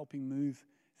forward, helping move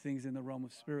things in the realm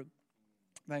of spirit.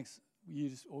 Thanks. You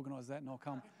just organise that and I'll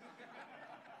come.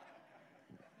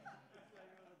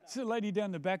 See a lady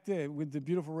down the back there with the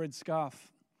beautiful red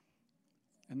scarf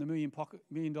and the $1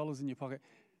 million in your pocket.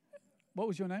 What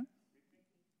was your name?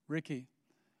 Ricky.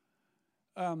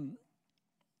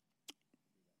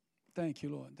 Thank you,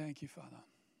 Lord. Thank you, Father.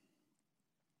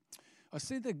 I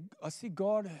see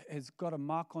God has got a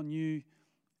mark on you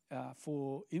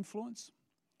for influence,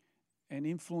 and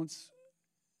influence.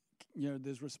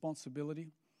 There's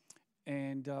responsibility,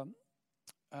 and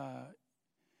I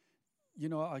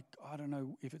don't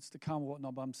know if it's to come or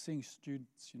whatnot, but I'm seeing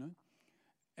students,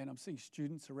 and I'm seeing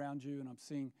students around you, and I'm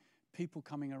seeing people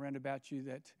coming around about you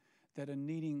that are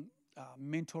needing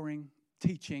mentoring,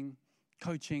 teaching,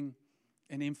 coaching,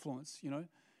 and influence,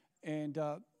 and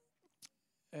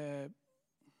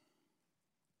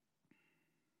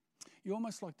you're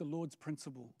almost like the Lord's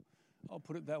principal. I'll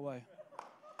put it that way.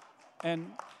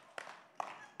 And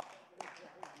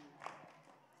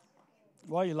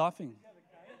why are you laughing?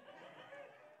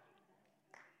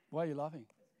 Why are you laughing?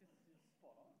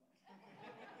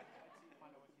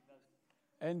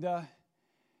 And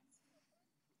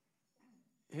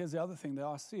here's the other thing that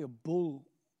I see a bull,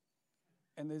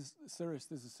 and there's a serious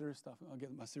stuff. I'll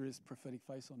get my serious prophetic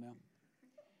face on now.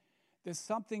 there's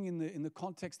something in the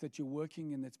context that you're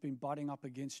working in that's been butting up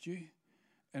against you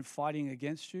and fighting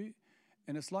against you.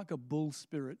 And it's like a bull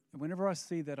spirit. And whenever I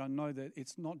see that, I know that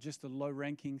it's not just a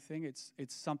low-ranking thing. It's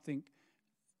something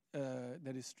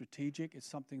that is strategic. It's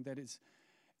something that it's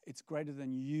greater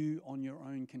than you on your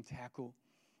own can tackle.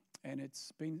 And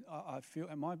it's been, I feel,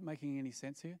 am I making any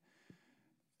sense here?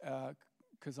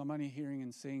 Because I'm only hearing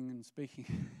and seeing and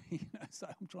speaking, so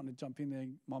I'm trying to jump in there.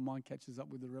 My mind catches up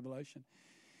with the revelation.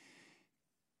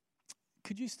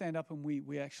 Could you stand up and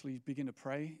we actually begin to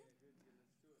pray?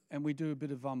 And we do a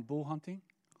bit of bull hunting?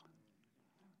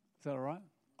 Is that all right?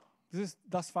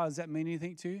 Thus far, does that mean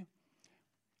anything to you?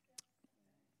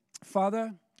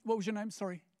 Father, what was your name?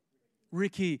 Sorry.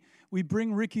 Ricky. We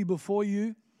bring Ricky before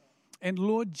you. And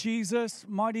Lord Jesus,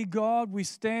 mighty God, we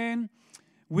stand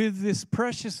with this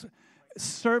precious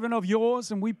servant of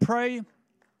yours, and we pray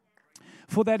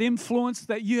for that influence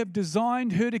that you have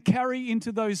designed her to carry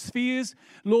into those spheres.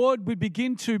 Lord, we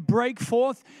begin to break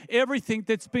forth everything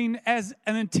that's been as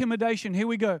an intimidation. Here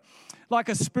we go. Like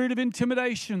a spirit of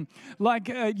intimidation, like,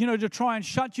 to try and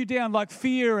shut you down, like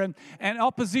fear and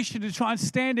opposition to try and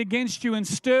stand against you and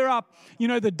stir up,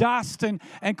 the dust and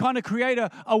kind of create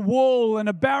a wall and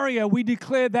a barrier. We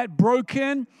declare that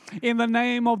broken in the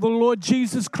name of the Lord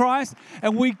Jesus Christ,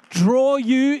 and we draw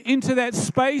you into that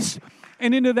space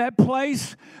and into that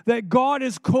place that God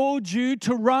has called you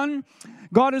to run.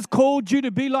 God has called you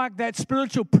to be like that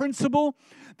spiritual principle,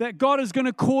 that God is going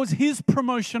to cause His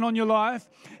promotion on your life,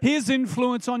 His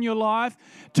influence on your life,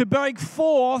 to break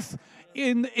forth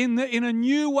in a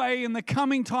new way in the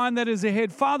coming time that is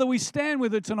ahead. Father, we stand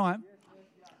with her tonight.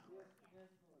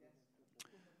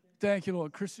 Thank you,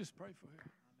 Lord. Chris, just pray for her.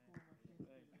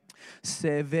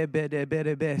 Thank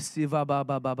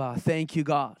you,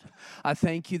 God. I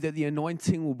thank you that the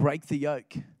anointing will break the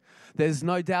yoke. There's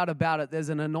no doubt about it. There's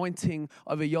an anointing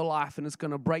over your life, and it's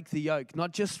going to break the yoke,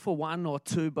 not just for one or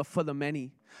two, but for the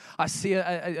many. I see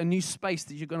a new space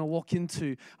that you're going to walk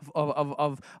into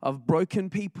of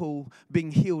broken people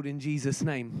being healed in Jesus'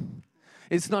 name.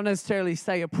 It's not necessarily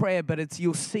say a prayer, but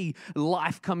you'll see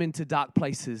life come into dark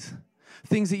places.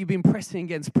 Things that you've been pressing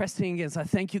against. I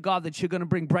thank you, God, that you're going to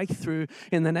bring breakthrough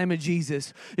in the name of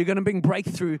Jesus. You're going to bring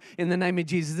breakthrough in the name of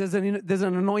Jesus. There's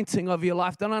an anointing over your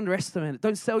life. Don't underestimate it.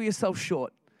 Don't sell yourself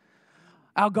short.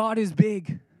 Our God is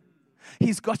big.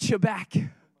 He's got your back.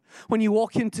 When you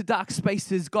walk into dark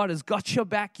spaces, God has got your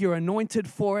back. You're anointed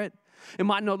for it. It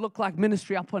might not look like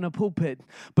ministry up on a pulpit,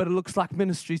 but it looks like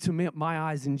ministry to me, my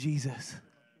eyes in Jesus.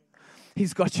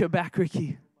 He's got your back,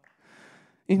 Ricky.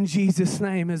 In Jesus'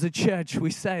 name, as a church, we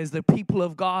say, as the people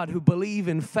of God who believe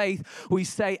in faith, we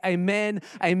say, amen,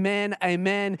 amen,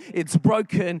 amen. It's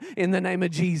broken in the name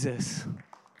of Jesus.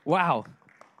 Wow.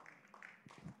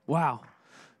 Wow.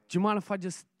 Do you mind if I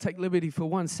just take liberty for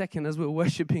 1 second? As we were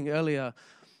worshiping earlier,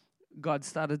 God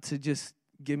started to just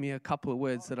give me a couple of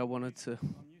words that I wanted to.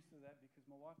 I'm used to that because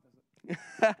my wife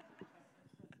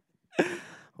does it.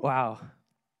 Wow.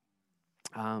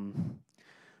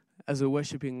 As we're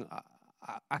worshiping,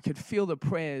 I could feel the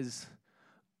prayers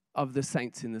of the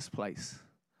saints in this place.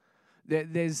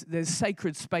 There's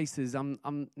sacred spaces.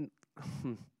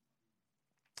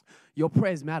 Your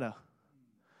prayers matter.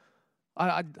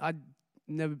 I'd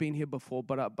never been here before,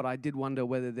 but I did wonder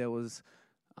whether there was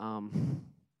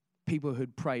people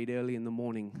who'd prayed early in the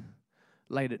morning,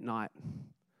 late at night,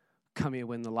 come here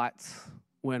when the lights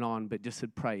weren't on, but just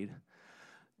had prayed.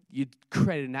 You'd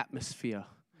create an atmosphere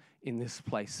in this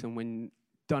place, and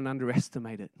don't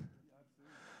underestimate it.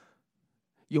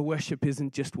 Your worship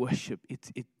isn't just worship.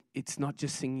 It's not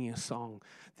just singing a song.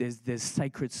 There's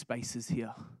sacred spaces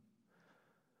here.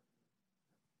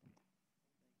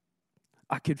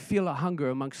 I could feel a hunger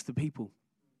amongst the people.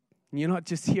 You're not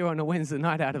just here on a Wednesday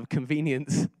night out of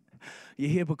convenience. You're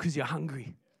here because you're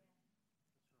hungry.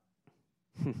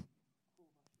 And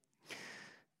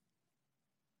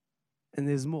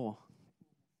there's more.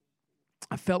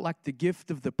 I felt like the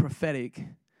gift of the prophetic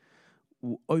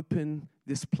will open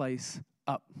this place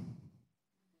up.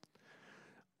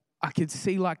 I could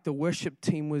see like the worship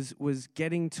team was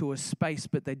getting to a space,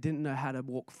 but they didn't know how to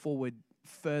walk forward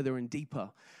further and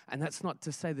deeper. And that's not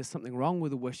to say there's something wrong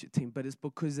with the worship team, but it's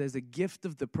because there's a gift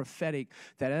of the prophetic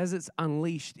that as it's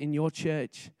unleashed in your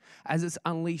church, as it's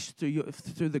unleashed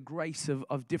through the grace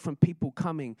of different people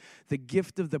coming, the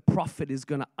gift of the prophet is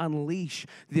going to unleash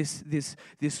this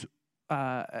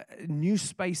new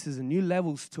spaces and new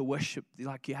levels to worship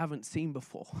like you haven't seen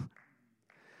before.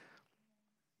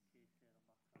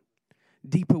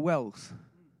 Deeper wells.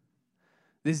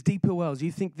 There's deeper wells.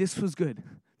 You think this was good.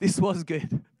 This was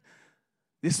good.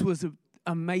 This was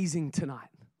amazing tonight.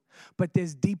 But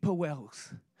there's deeper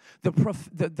wells.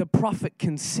 The prophet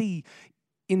can see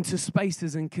into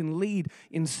spaces and can lead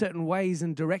in certain ways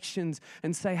and directions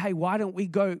and say, hey, why don't we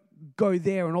go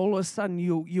there? And all of a sudden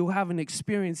you'll have an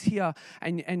experience here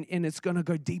and it's going to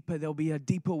go deeper. There'll be a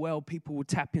deeper well people will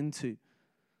tap into.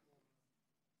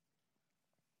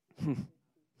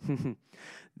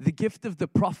 The gift of the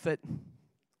prophet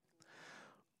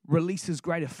releases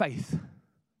greater faith.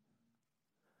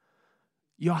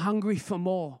 You're hungry for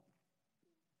more.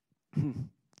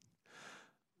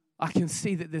 I can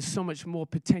see that there's so much more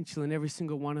potential in every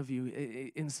single one of you.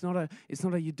 It's not a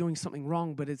you're doing something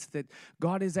wrong, but it's that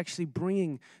God is actually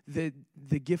bringing the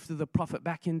gift of the prophet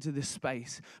back into this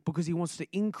space because he wants to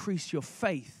increase your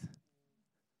faith.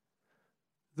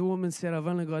 The woman said, I've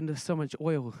only got so much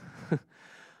oil.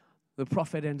 The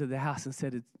prophet entered the house and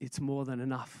said, it's more than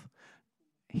enough.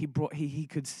 He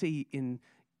could see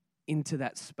into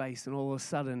that space, and all of a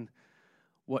sudden,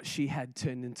 what she had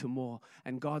turned into more.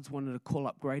 And God's wanted to call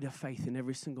up greater faith in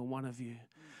every single one of you.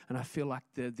 And I feel like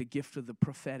the gift of the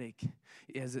prophetic,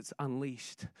 as it's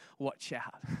unleashed, watch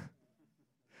out.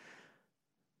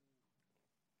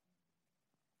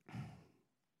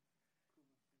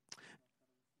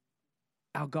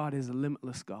 Our God is a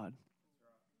limitless God.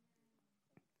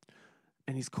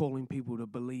 And he's calling people to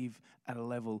believe at a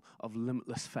level of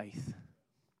limitless faith.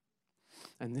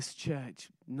 And this church,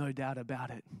 no doubt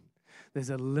about it, there's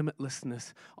a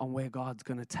limitlessness on where God's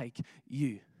going to take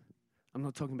you. I'm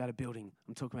not talking about a building.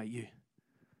 I'm talking about you.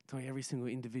 I'm talking every single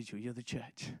individual. You're the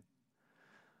church.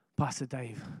 Pastor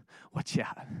Dave, watch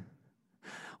out.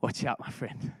 Watch out, my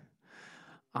friend.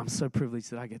 I'm so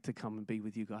privileged that I get to come and be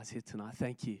with you guys here tonight.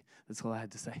 Thank you. That's all I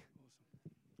had to say.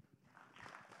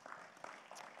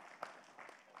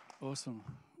 Awesome.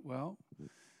 Well,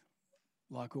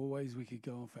 like always, we could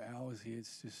go on for hours here.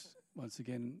 It's just, once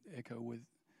again, echo with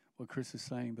what Chris is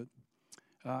saying.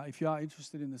 But if you are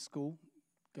interested in the school,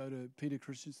 go to Peter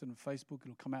Christensen on Facebook.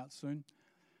 It'll come out soon.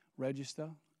 Register.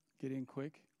 Get in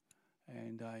quick.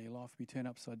 And your life will be turned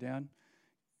upside down.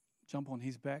 Jump on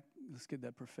his back. Let's get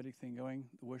that prophetic thing going,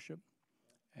 the worship.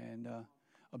 And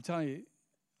I'm telling you,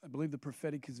 I believe the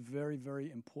prophetic is very,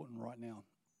 very important right now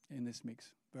in this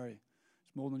mix. Very.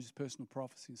 It's more than just personal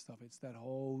prophecy and stuff. It's that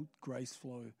whole grace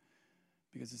flow,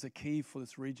 because it's a key for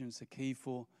this region. It's a key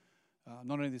for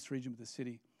not only this region, but the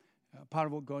city. Part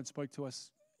of what God spoke to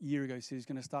us a year ago, he said he's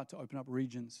going to start to open up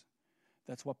regions.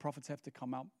 That's why prophets have to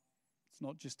come up. It's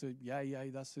not just a, yay,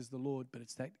 thus says the Lord, but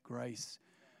it's that grace,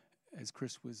 as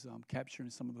Chris was capturing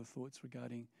some of the thoughts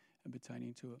regarding and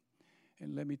pertaining to it.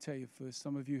 And let me tell you, for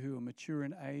some of you who are mature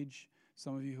in age,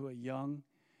 some of you who are young,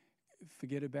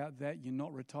 forget about that. You're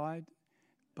not retired,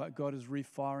 but God is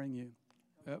refiring you.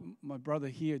 My brother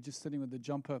here, just sitting with the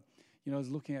jumper, I was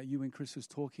looking at you when Chris was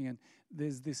talking, and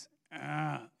there's this,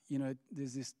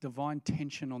 there's this divine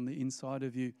tension on the inside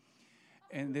of you,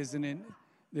 and there's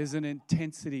an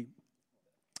intensity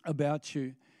about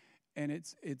you, and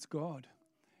it's God.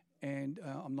 And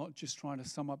I'm not just trying to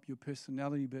sum up your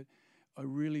personality, but I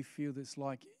really feel that's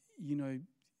like, you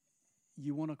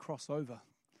want to cross over,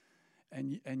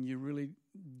 and you're really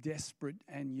desperate,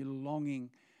 and you're longing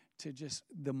to just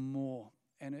the more,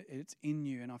 and it's in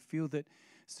you. And I feel that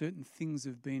certain things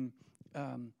have been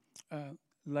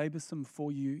laborsome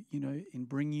for you, in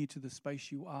bringing you to the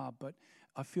space you are. But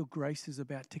I feel grace is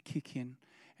about to kick in,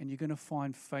 and you're going to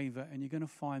find favor, and you're going to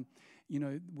find,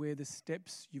 where the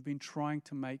steps you've been trying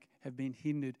to make have been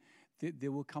hindered,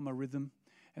 there will come a rhythm,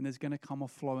 and there's going to come a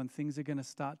flow, and things are going to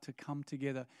start to come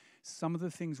together. Some of the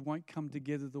things won't come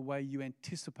together the way you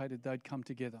anticipated they'd come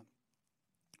together.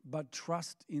 But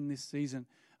trust in this season.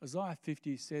 Isaiah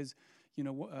 50 says,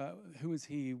 who is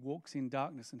he who walks in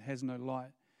darkness and has no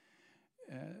light?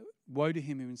 Woe to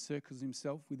him who encircles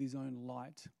himself with his own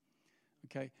light.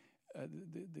 Okay,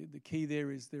 the key there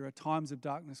is there are times of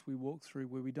darkness we walk through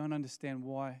where we don't understand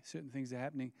why certain things are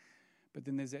happening, but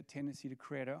then there's that tendency to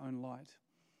create our own light.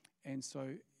 And so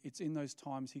it's in those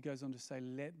times, he goes on to say,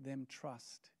 let them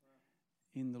trust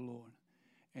in the Lord.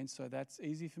 And so that's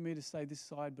easy for me to say this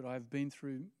side, but I've been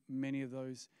through many of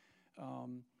those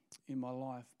in my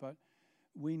life. But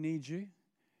we need you.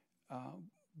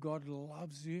 God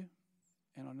loves you.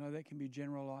 And I know that can be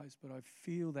generalized, but I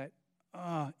feel that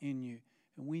in you.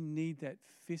 And we need that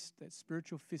fist, that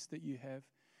spiritual fist that you have,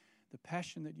 the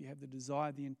passion that you have, the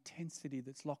desire, the intensity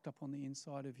that's locked up on the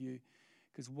inside of you.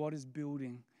 Because what is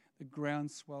building, the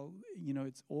groundswell,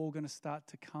 it's all going to start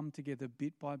to come together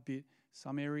bit by bit.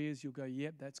 Some areas you'll go,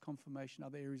 yep, that's confirmation.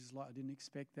 Other areas is like, I didn't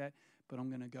expect that, but I'm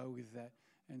going to go with that.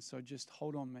 And so just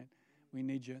hold on, man. We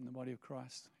need you in the body of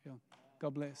Christ. Yeah.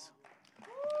 God bless.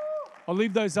 I'll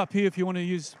leave those up here if you want to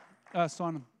use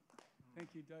Simon. Thank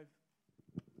you, Dave.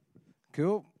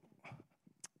 Cool.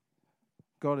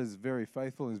 God is very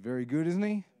faithful, is very good, isn't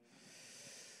he?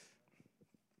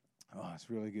 Oh, it's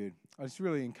really good. I just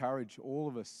really encourage all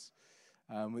of us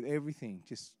with everything,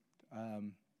 just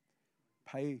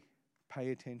pay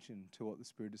attention to what the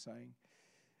Spirit is saying.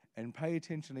 And pay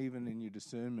attention even in your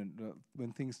discernment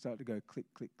when things start to go click,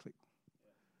 click, click.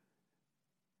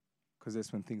 Because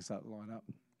that's when things start to line up.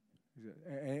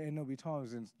 And there'll be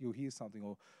times when you'll hear something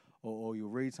or you'll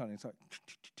read something, it's like,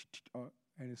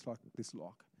 and it's like this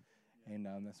lock. And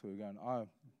that's where we're going. Well,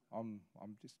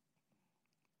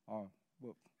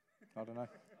 I don't know.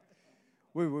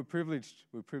 We're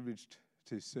privileged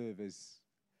to serve as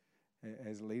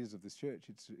leaders of this church.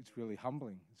 It's really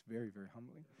humbling. It's very, very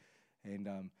humbling.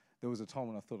 And there was a time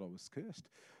when I thought I was cursed.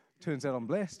 Turns out I'm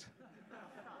blessed.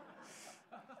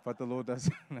 But the Lord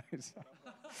doesn't know.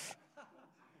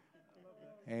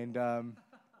 And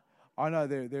I know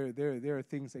there are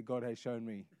things that God has shown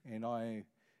me, and I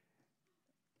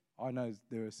know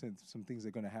there are some things that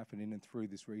are going to happen in and through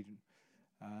this region.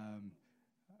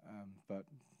 But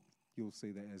you'll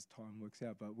see that as time works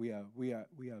out. But we are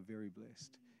very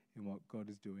blessed in what God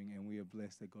is doing, and we are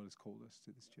blessed that God has called us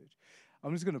to this church.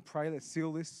 I'm just going to pray. Let's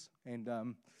seal this and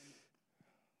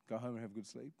go home and have a good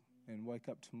sleep, and wake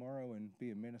up tomorrow and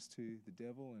be a menace to the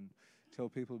devil and tell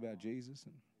people about Jesus.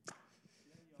 And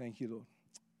thank you, Lord.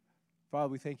 Father,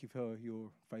 we thank you for your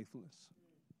faithfulness.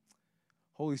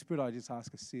 Holy Spirit, I just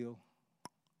ask a seal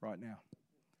right now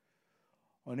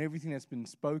on everything that's been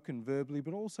spoken verbally,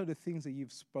 but also the things that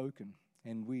you've spoken,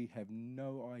 and we have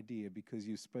no idea because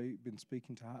you've been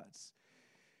speaking to hearts.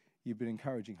 You've been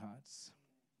encouraging hearts.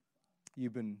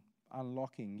 You've been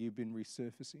unlocking. You've been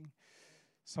resurfacing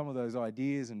some of those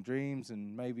ideas and dreams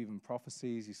and maybe even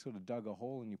prophecies. You sort of dug a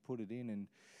hole and you put it in, and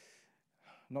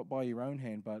not by your own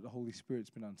hand, but the Holy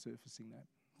Spirit's been unsurfacing that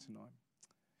tonight.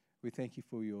 We thank you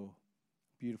for your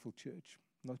beautiful church,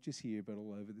 not just here, but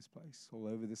all over this place, all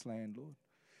over this land, Lord.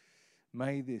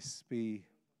 May this be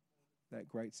that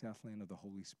great southland of the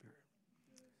Holy Spirit,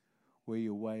 where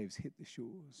your waves hit the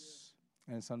shores,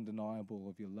 and it's undeniable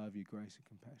of your love, your grace, and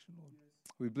compassion, Lord.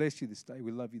 We bless you this day.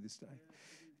 We love you this day.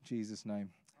 In Jesus' name.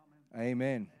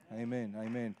 Amen. Amen.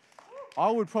 Amen. I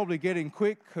would probably get in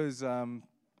quick because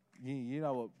you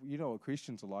know what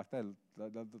Christians are like.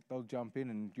 They'll jump in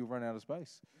and you'll run out of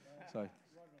space. So,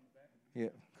 yeah,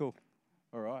 cool.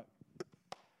 All right.